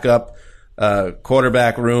that backup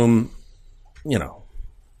quarterback room,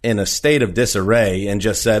 in a state of disarray, and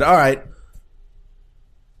just said, "All right,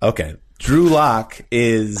 okay, Drew Lock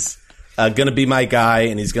is going to be my guy,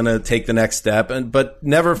 and he's going to take the next step." But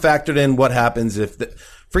never factored in what happens if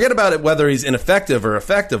forget about it, whether he's ineffective or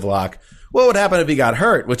effective, Lock. What would happen if he got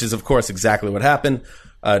hurt? Which is, of course, exactly what happened.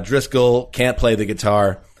 Driscoll can't play the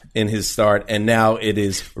guitar in his start, and now it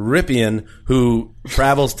is Rypien who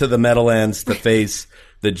travels to the Meadowlands to face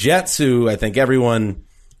the Jets, who I think everyone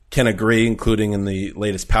can agree, including in the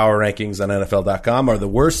latest power rankings on NFL.com, are the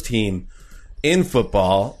worst team in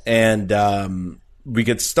football. And we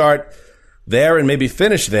could start there and maybe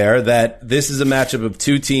finish there, that this is a matchup of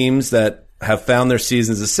two teams that have found their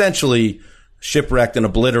seasons essentially shipwrecked and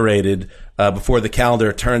obliterated before the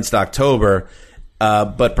calendar turns to October.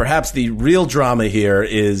 But perhaps the real drama here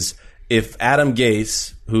is if Adam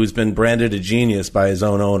Gase, who's been branded a genius by his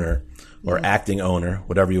own owner, or acting owner,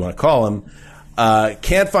 whatever you want to call him,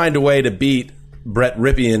 can't find a way to beat Brett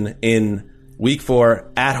Rypien in Week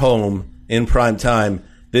 4 at home in prime time,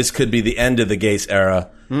 this could be the end of the Gase era.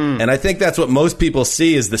 And I think that's what most people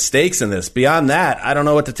see as the stakes in this. Beyond that, I don't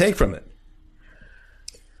know what to take from it.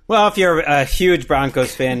 Well, if you're a huge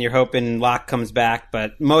Broncos fan, you're hoping Locke comes back,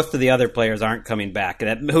 but most of the other players aren't coming back.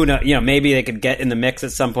 Who knows? Maybe they could get in the mix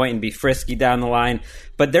at some point and be frisky down the line.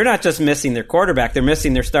 But they're not just missing their quarterback; they're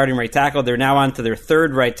missing their starting right tackle. They're now on to their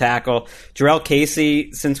third right tackle. Jarrell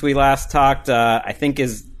Casey, since we last talked, I think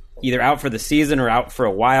is either out for the season or out for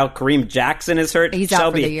a while. Kareem Jackson is hurt. He's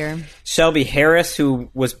out for the year. Shelby Harris, who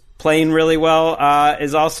was playing really well,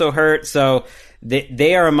 is also hurt. So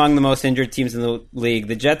they are among the most injured teams in the league.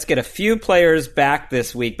 The Jets get a few players back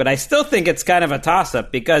this week, but I still think it's kind of a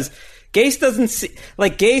toss-up because Gase doesn't see...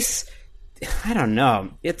 Gase, I don't know.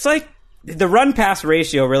 It's like the run-pass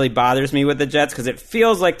ratio really bothers me with the Jets because it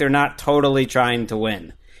feels like they're not totally trying to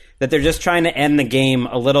win. That they're just trying to end the game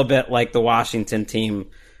a little bit like the Washington team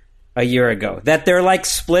a year ago. That they're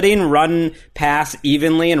splitting run pass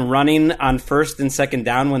evenly and running on first and second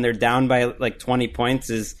down when they're down by 20 points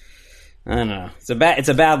is... I don't know. It's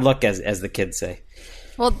a bad look, as the kids say.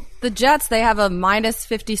 Well, the Jets, they have a minus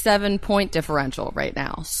 57 point differential right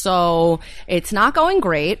now. So it's not going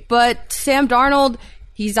great, but Sam Darnold,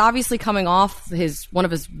 he's obviously coming off one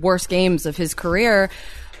of his worst games of his career.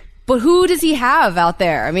 But who does he have out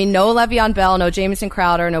there? I mean, no Le'Veon Bell, no Jamison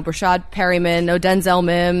Crowder, no Brashad Perryman, no Denzel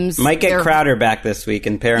Mims. Might get Crowder back this week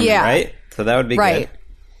and Perryman, right? So that would be good.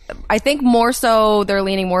 I think more so they're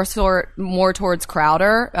leaning more towards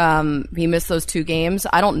Crowder. He missed those 2 games.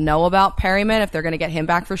 I don't know about Perryman if they're going to get him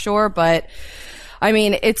back for sure, but I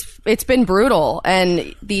mean it's been brutal.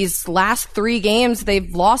 And these last 3 games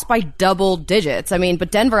they've lost by double digits. I mean,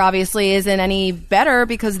 but Denver obviously isn't any better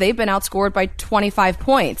because they've been outscored by 25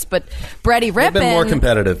 points. But Brady Rypien, they've been more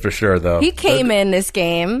competitive for sure, though. He came in this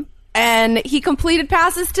game and he completed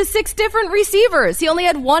passes to 6 different receivers. He only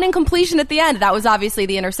had 1 incompletion at the end. That was obviously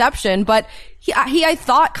the interception, but he I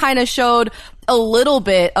thought kind of showed a little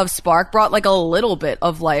bit of spark, brought a little bit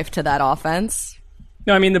of life to that offense.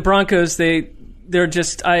 No, I mean, the Broncos, they're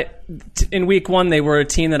just, in week 1, they were a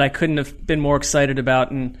team that I couldn't have been more excited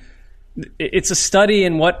about. And it's a study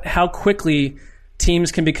in how quickly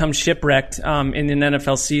teams can become shipwrecked in an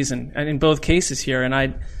NFL season, and in both cases here.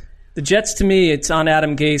 And the Jets, to me, it's on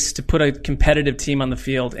Adam Gase to put a competitive team on the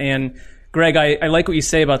field. And, Greg, I like what you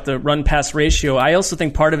say about the run-pass ratio. I also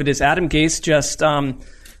think part of it is Adam Gase just,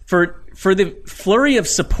 for the flurry of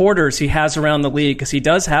supporters he has around the league, because he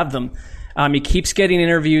does have them, he keeps getting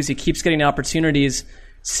interviews, he keeps getting opportunities,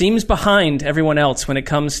 seems behind everyone else when it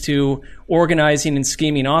comes to organizing and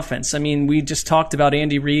scheming offense. I mean, we just talked about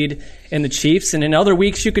Andy Reid and the Chiefs, and in other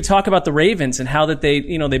weeks you could talk about the Ravens and how that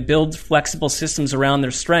they build flexible systems around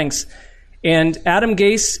their strengths. And Adam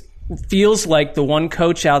Gase feels like the one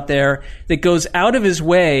coach out there that goes out of his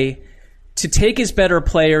way to take his better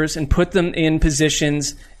players and put them in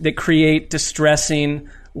positions that create distressing,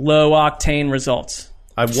 low-octane results.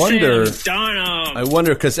 I wonder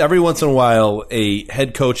because every once in a while a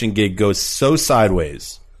head coaching gig goes so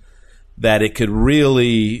sideways that it could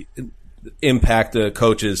really impact a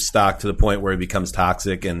coach's stock to the point where he becomes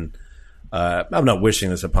toxic and I'm not wishing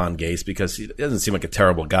this upon Gase because he doesn't seem like a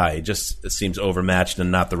terrible guy. He just seems overmatched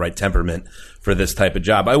and not the right temperament for this type of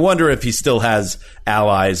job. I wonder if he still has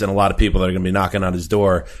allies and a lot of people that are going to be knocking on his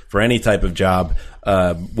door for any type of job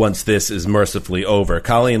once this is mercifully over.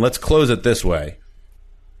 Colleen, let's close it this way.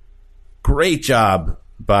 Great job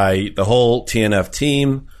by the whole TNF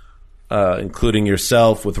team, including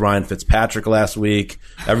yourself with Ryan Fitzpatrick last week.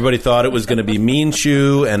 Everybody thought it was going to be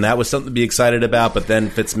Minshew, and that was something to be excited about. But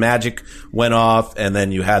then Fitzmagic went off, and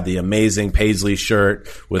then you had the amazing Paisley shirt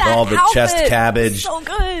with all the chest cabbage, so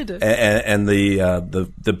good, and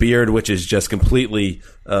the beard, which is just completely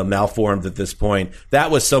malformed at this point.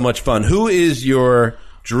 That was so much fun. Who is your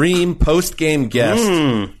dream post-game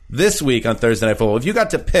guest this week on Thursday Night Football? If you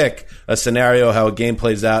got to pick a scenario how a game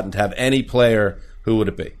plays out and to have any player, who would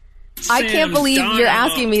it be? I can't believe you're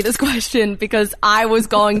asking me this question because I was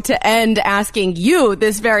going to end asking you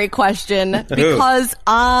this very question because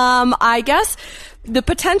I guess the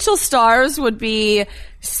potential stars would be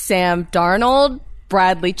Sam Darnold,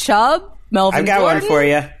 Bradley Chubb, Melvin I've got Gordon, one for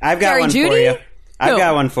you. I've got Jerry one Jeudy? for you. I've Who?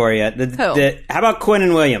 got one for you. How about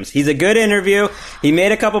Quinnen Williams? He's a good interview. He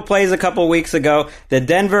made a couple plays a couple weeks ago. The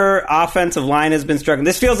Denver offensive line has been struggling.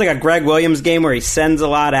 This feels like a Greg Williams game where he sends a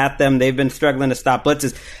lot at them. They've been struggling to stop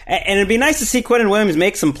blitzes. And it'd be nice to see Quinnen Williams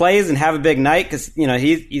make some plays and have a big night because, you know,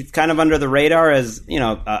 he's kind of under the radar as, you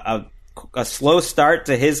know, a slow start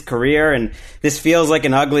to his career. And this feels like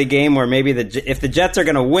an ugly game where maybe if the Jets are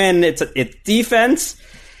going to win, it's defense.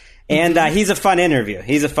 And he's a fun interview.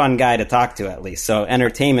 He's a fun guy to talk to, at least. So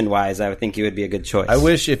entertainment-wise, I would think he would be a good choice. I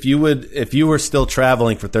wish if you were still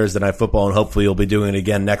traveling for Thursday Night Football, and hopefully you'll be doing it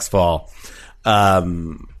again next fall, I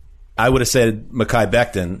would have said Mekhi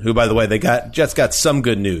Becton, who, by the way, Jets got some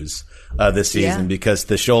good news this season because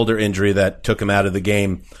the shoulder injury that took him out of the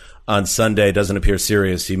game on Sunday doesn't appear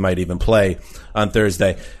serious. He might even play on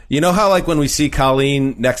Thursday. You know how, like, when we see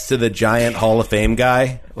Colleen next to the giant Hall of Fame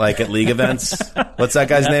guy, like at league events? What's that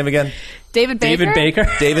guy's name again? David Baker.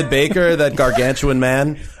 David Baker, that gargantuan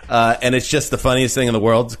man. And it's just the funniest thing in the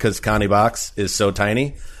world because Connie Box is so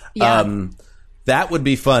tiny. Yeah. That would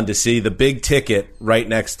be fun to see the big ticket right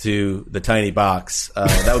next to the tiny box.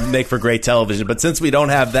 That would make for great television. But since we don't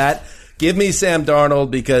have that, give me Sam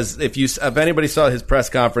Darnold because if anybody saw his press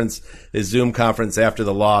conference, his Zoom conference after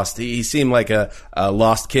the loss, he seemed like a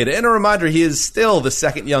lost kid. And a reminder, he is still the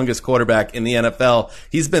second youngest quarterback in the NFL.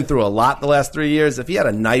 He's been through a lot the last 3 years. If he had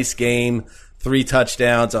a nice game, 3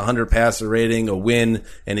 touchdowns, 100 passer rating, a win,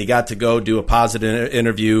 and he got to go do a positive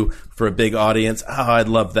interview for a big audience, I'd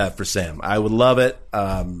love that for Sam. I would love it.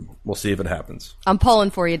 We'll see if it happens. I'm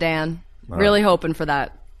pulling for you, Dan. Really hoping for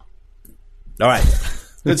that. All right.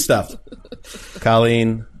 Good stuff.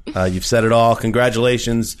 Colleen, you've said it all.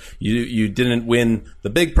 Congratulations. You didn't win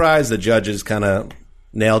the big prize. The judges kind of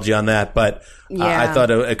nailed you on that, but I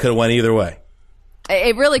thought it could have went either way.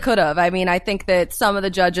 It really could have. I mean, I think that some of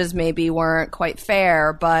the judges maybe weren't quite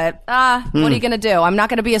fair, but what are you going to do? I'm not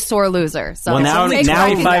going to be a sore loser. So now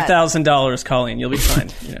 $5,000, Colleen. You'll be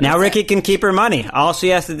fine. You know. Now Ricky can keep her money. All she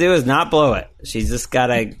has to do is not blow it. She's just got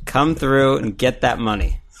to come through and get that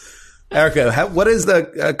money. Erica, what is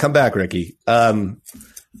the come back, Ricky?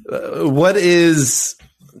 What is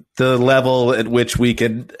the level at which we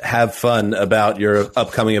could have fun about your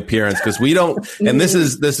upcoming appearance? Because we don't, and this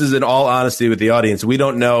is in all honesty with the audience, we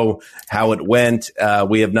don't know how it went.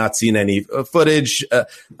 We have not seen any footage.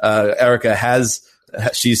 Erica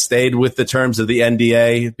she's stayed with the terms of the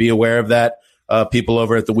NDA. Be aware of that. People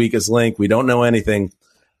over at the Weakest Link, we don't know anything.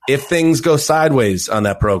 If things go sideways on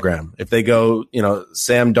that program, if they go,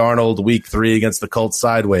 Sam Darnold week 3 against the Colts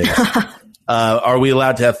sideways, are we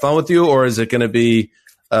allowed to have fun with you, or is it going to be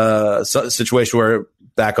a situation where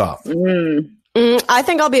back off? I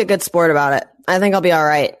think I'll be a good sport about it. I think I'll be all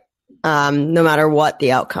right, no matter what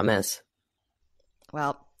the outcome is.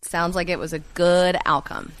 Well, sounds like it was a good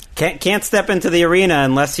outcome. Can't step into the arena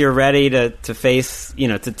unless you're ready to face,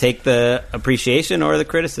 to take the appreciation or the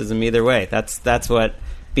criticism. Either way, that's what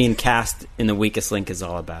being cast in the Weakest Link is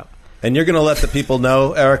all about. And you're going to let the people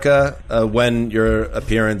know, Erica, when your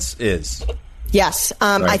appearance is. Yes,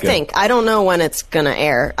 I think. I don't know when it's going to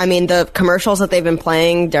air. I mean, the commercials that they've been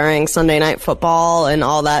playing during Sunday Night Football and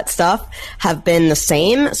all that stuff have been the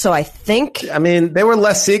same. So I think... I mean, they were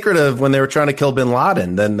less secretive when they were trying to kill bin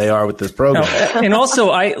Laden than they are with this program. And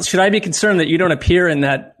also, should I be concerned that you don't appear in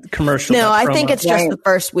that commercial? No, I think it's just the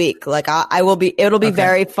first week. Like, I will be... It'll be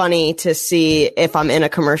very funny to see if I'm in a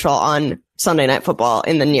commercial on Sunday Night Football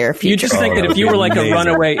in the near future. You just think that if you were like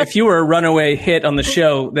if you were a runaway hit on the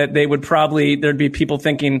show, that there'd be people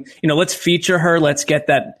thinking, let's feature her, let's get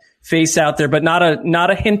that face out there, but not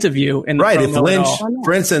a hint of you in the right. promo If Lynch, at all.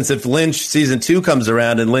 for instance, if Lynch season 2 comes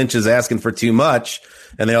around and Lynch is asking for too much,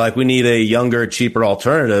 and they're like, we need a younger, cheaper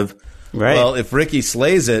alternative. Right. Well, if Ricky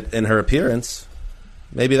slays it in her appearance,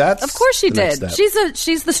 maybe that's Of course she the next did. step.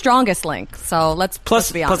 She's the strongest Link. So let's be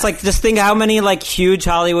honest. Plus, like, just think how many like huge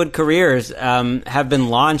Hollywood careers have been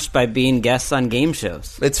launched by being guests on game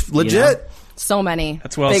shows. It's legit. So many.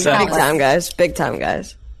 That's well Big said. time, guys. Big time,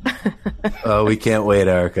 guys. Oh, we can't wait,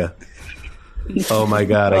 Erica. Oh my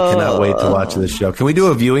God, I cannot wait to watch this show. Can we do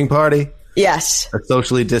a viewing party? Yes. A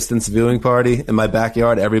socially distanced viewing party in my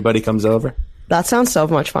backyard? Everybody comes over? That sounds so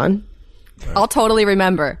much fun. I'll totally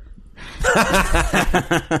remember.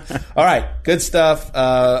 All right, good stuff.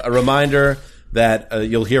 A reminder that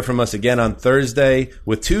you'll hear from us again on Thursday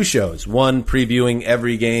with 2 shows. One previewing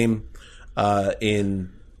every game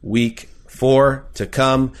in week 4 to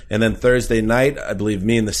come. And then Thursday night, I believe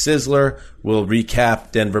me and the Sizzler will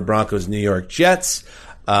recap Denver Broncos, New York Jets.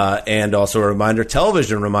 And also a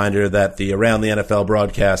television reminder that the Around the NFL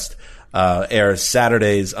broadcast airs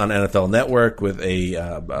Saturdays on NFL Network with a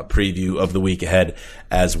preview of the week ahead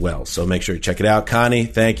as well. So make sure you check it out. Connie,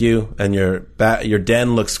 thank you. And your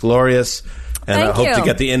den looks glorious. And I hope to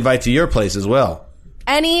get the invite to your place as well.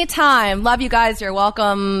 Anytime. Love you guys. You're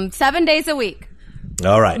welcome 7 days a week.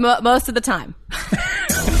 All right. Most of the time.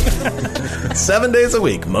 7 days a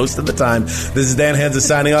week, most of the time. This is Dan Hanzus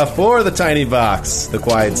signing off for the Tiny Box, the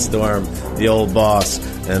Quiet Storm, the Old Boss,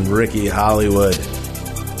 and Ricky Hollywood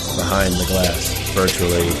behind the glass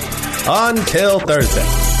virtually. Until Thursday.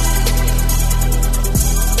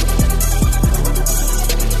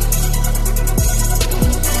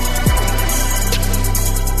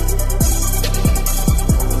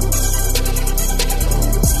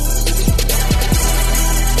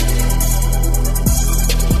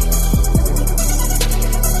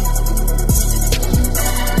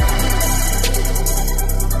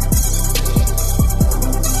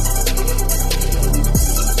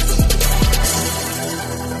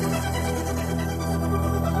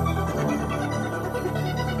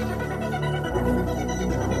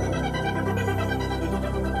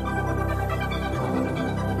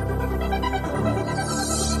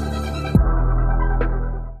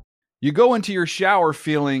 You go into your shower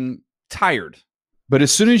feeling tired, but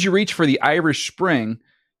as soon as you reach for the Irish Spring,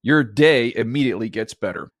 your day immediately gets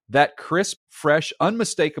better. That crisp, fresh,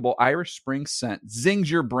 unmistakable Irish Spring scent zings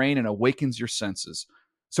your brain and awakens your senses.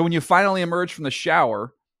 So when you finally emerge from the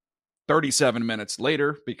shower, 37 minutes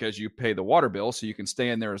later, because you pay the water bill so you can stay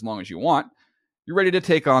in there as long as you want, you're ready to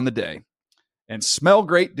take on the day and smell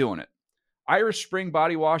great doing it. Irish Spring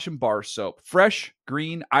Body Wash and Bar Soap. Fresh,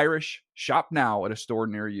 green, Irish. Shop now at a store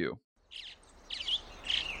near you.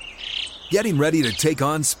 Getting ready to take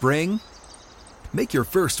on spring? Make your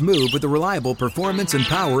first move with the reliable performance and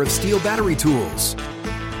power of Steel battery tools.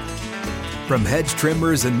 From hedge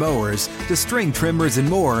trimmers and mowers to string trimmers and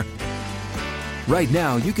more, right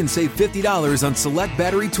now you can save $50 on select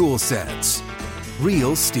battery tool sets.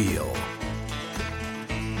 Real Steel.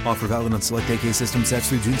 Offer valid on select AK system sets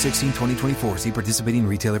through June 16, 2024. See participating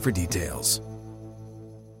retailer for details.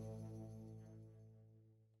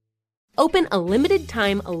 Open a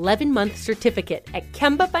limited-time 11-month certificate at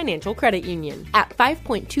Kemba Financial Credit Union. At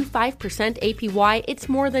 5.25% APY, it's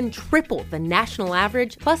more than triple the national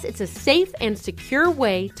average, plus it's a safe and secure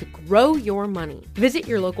way to grow your money. Visit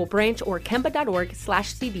your local branch or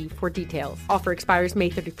kemba.org/cb for details. Offer expires May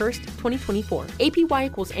 31st, 2024. APY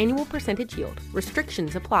equals annual percentage yield.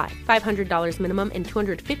 Restrictions apply. $500 minimum and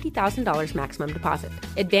 $250,000 maximum deposit.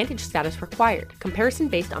 Advantage status required. Comparison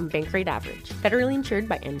based on bank rate average. Federally insured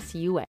by NCUA.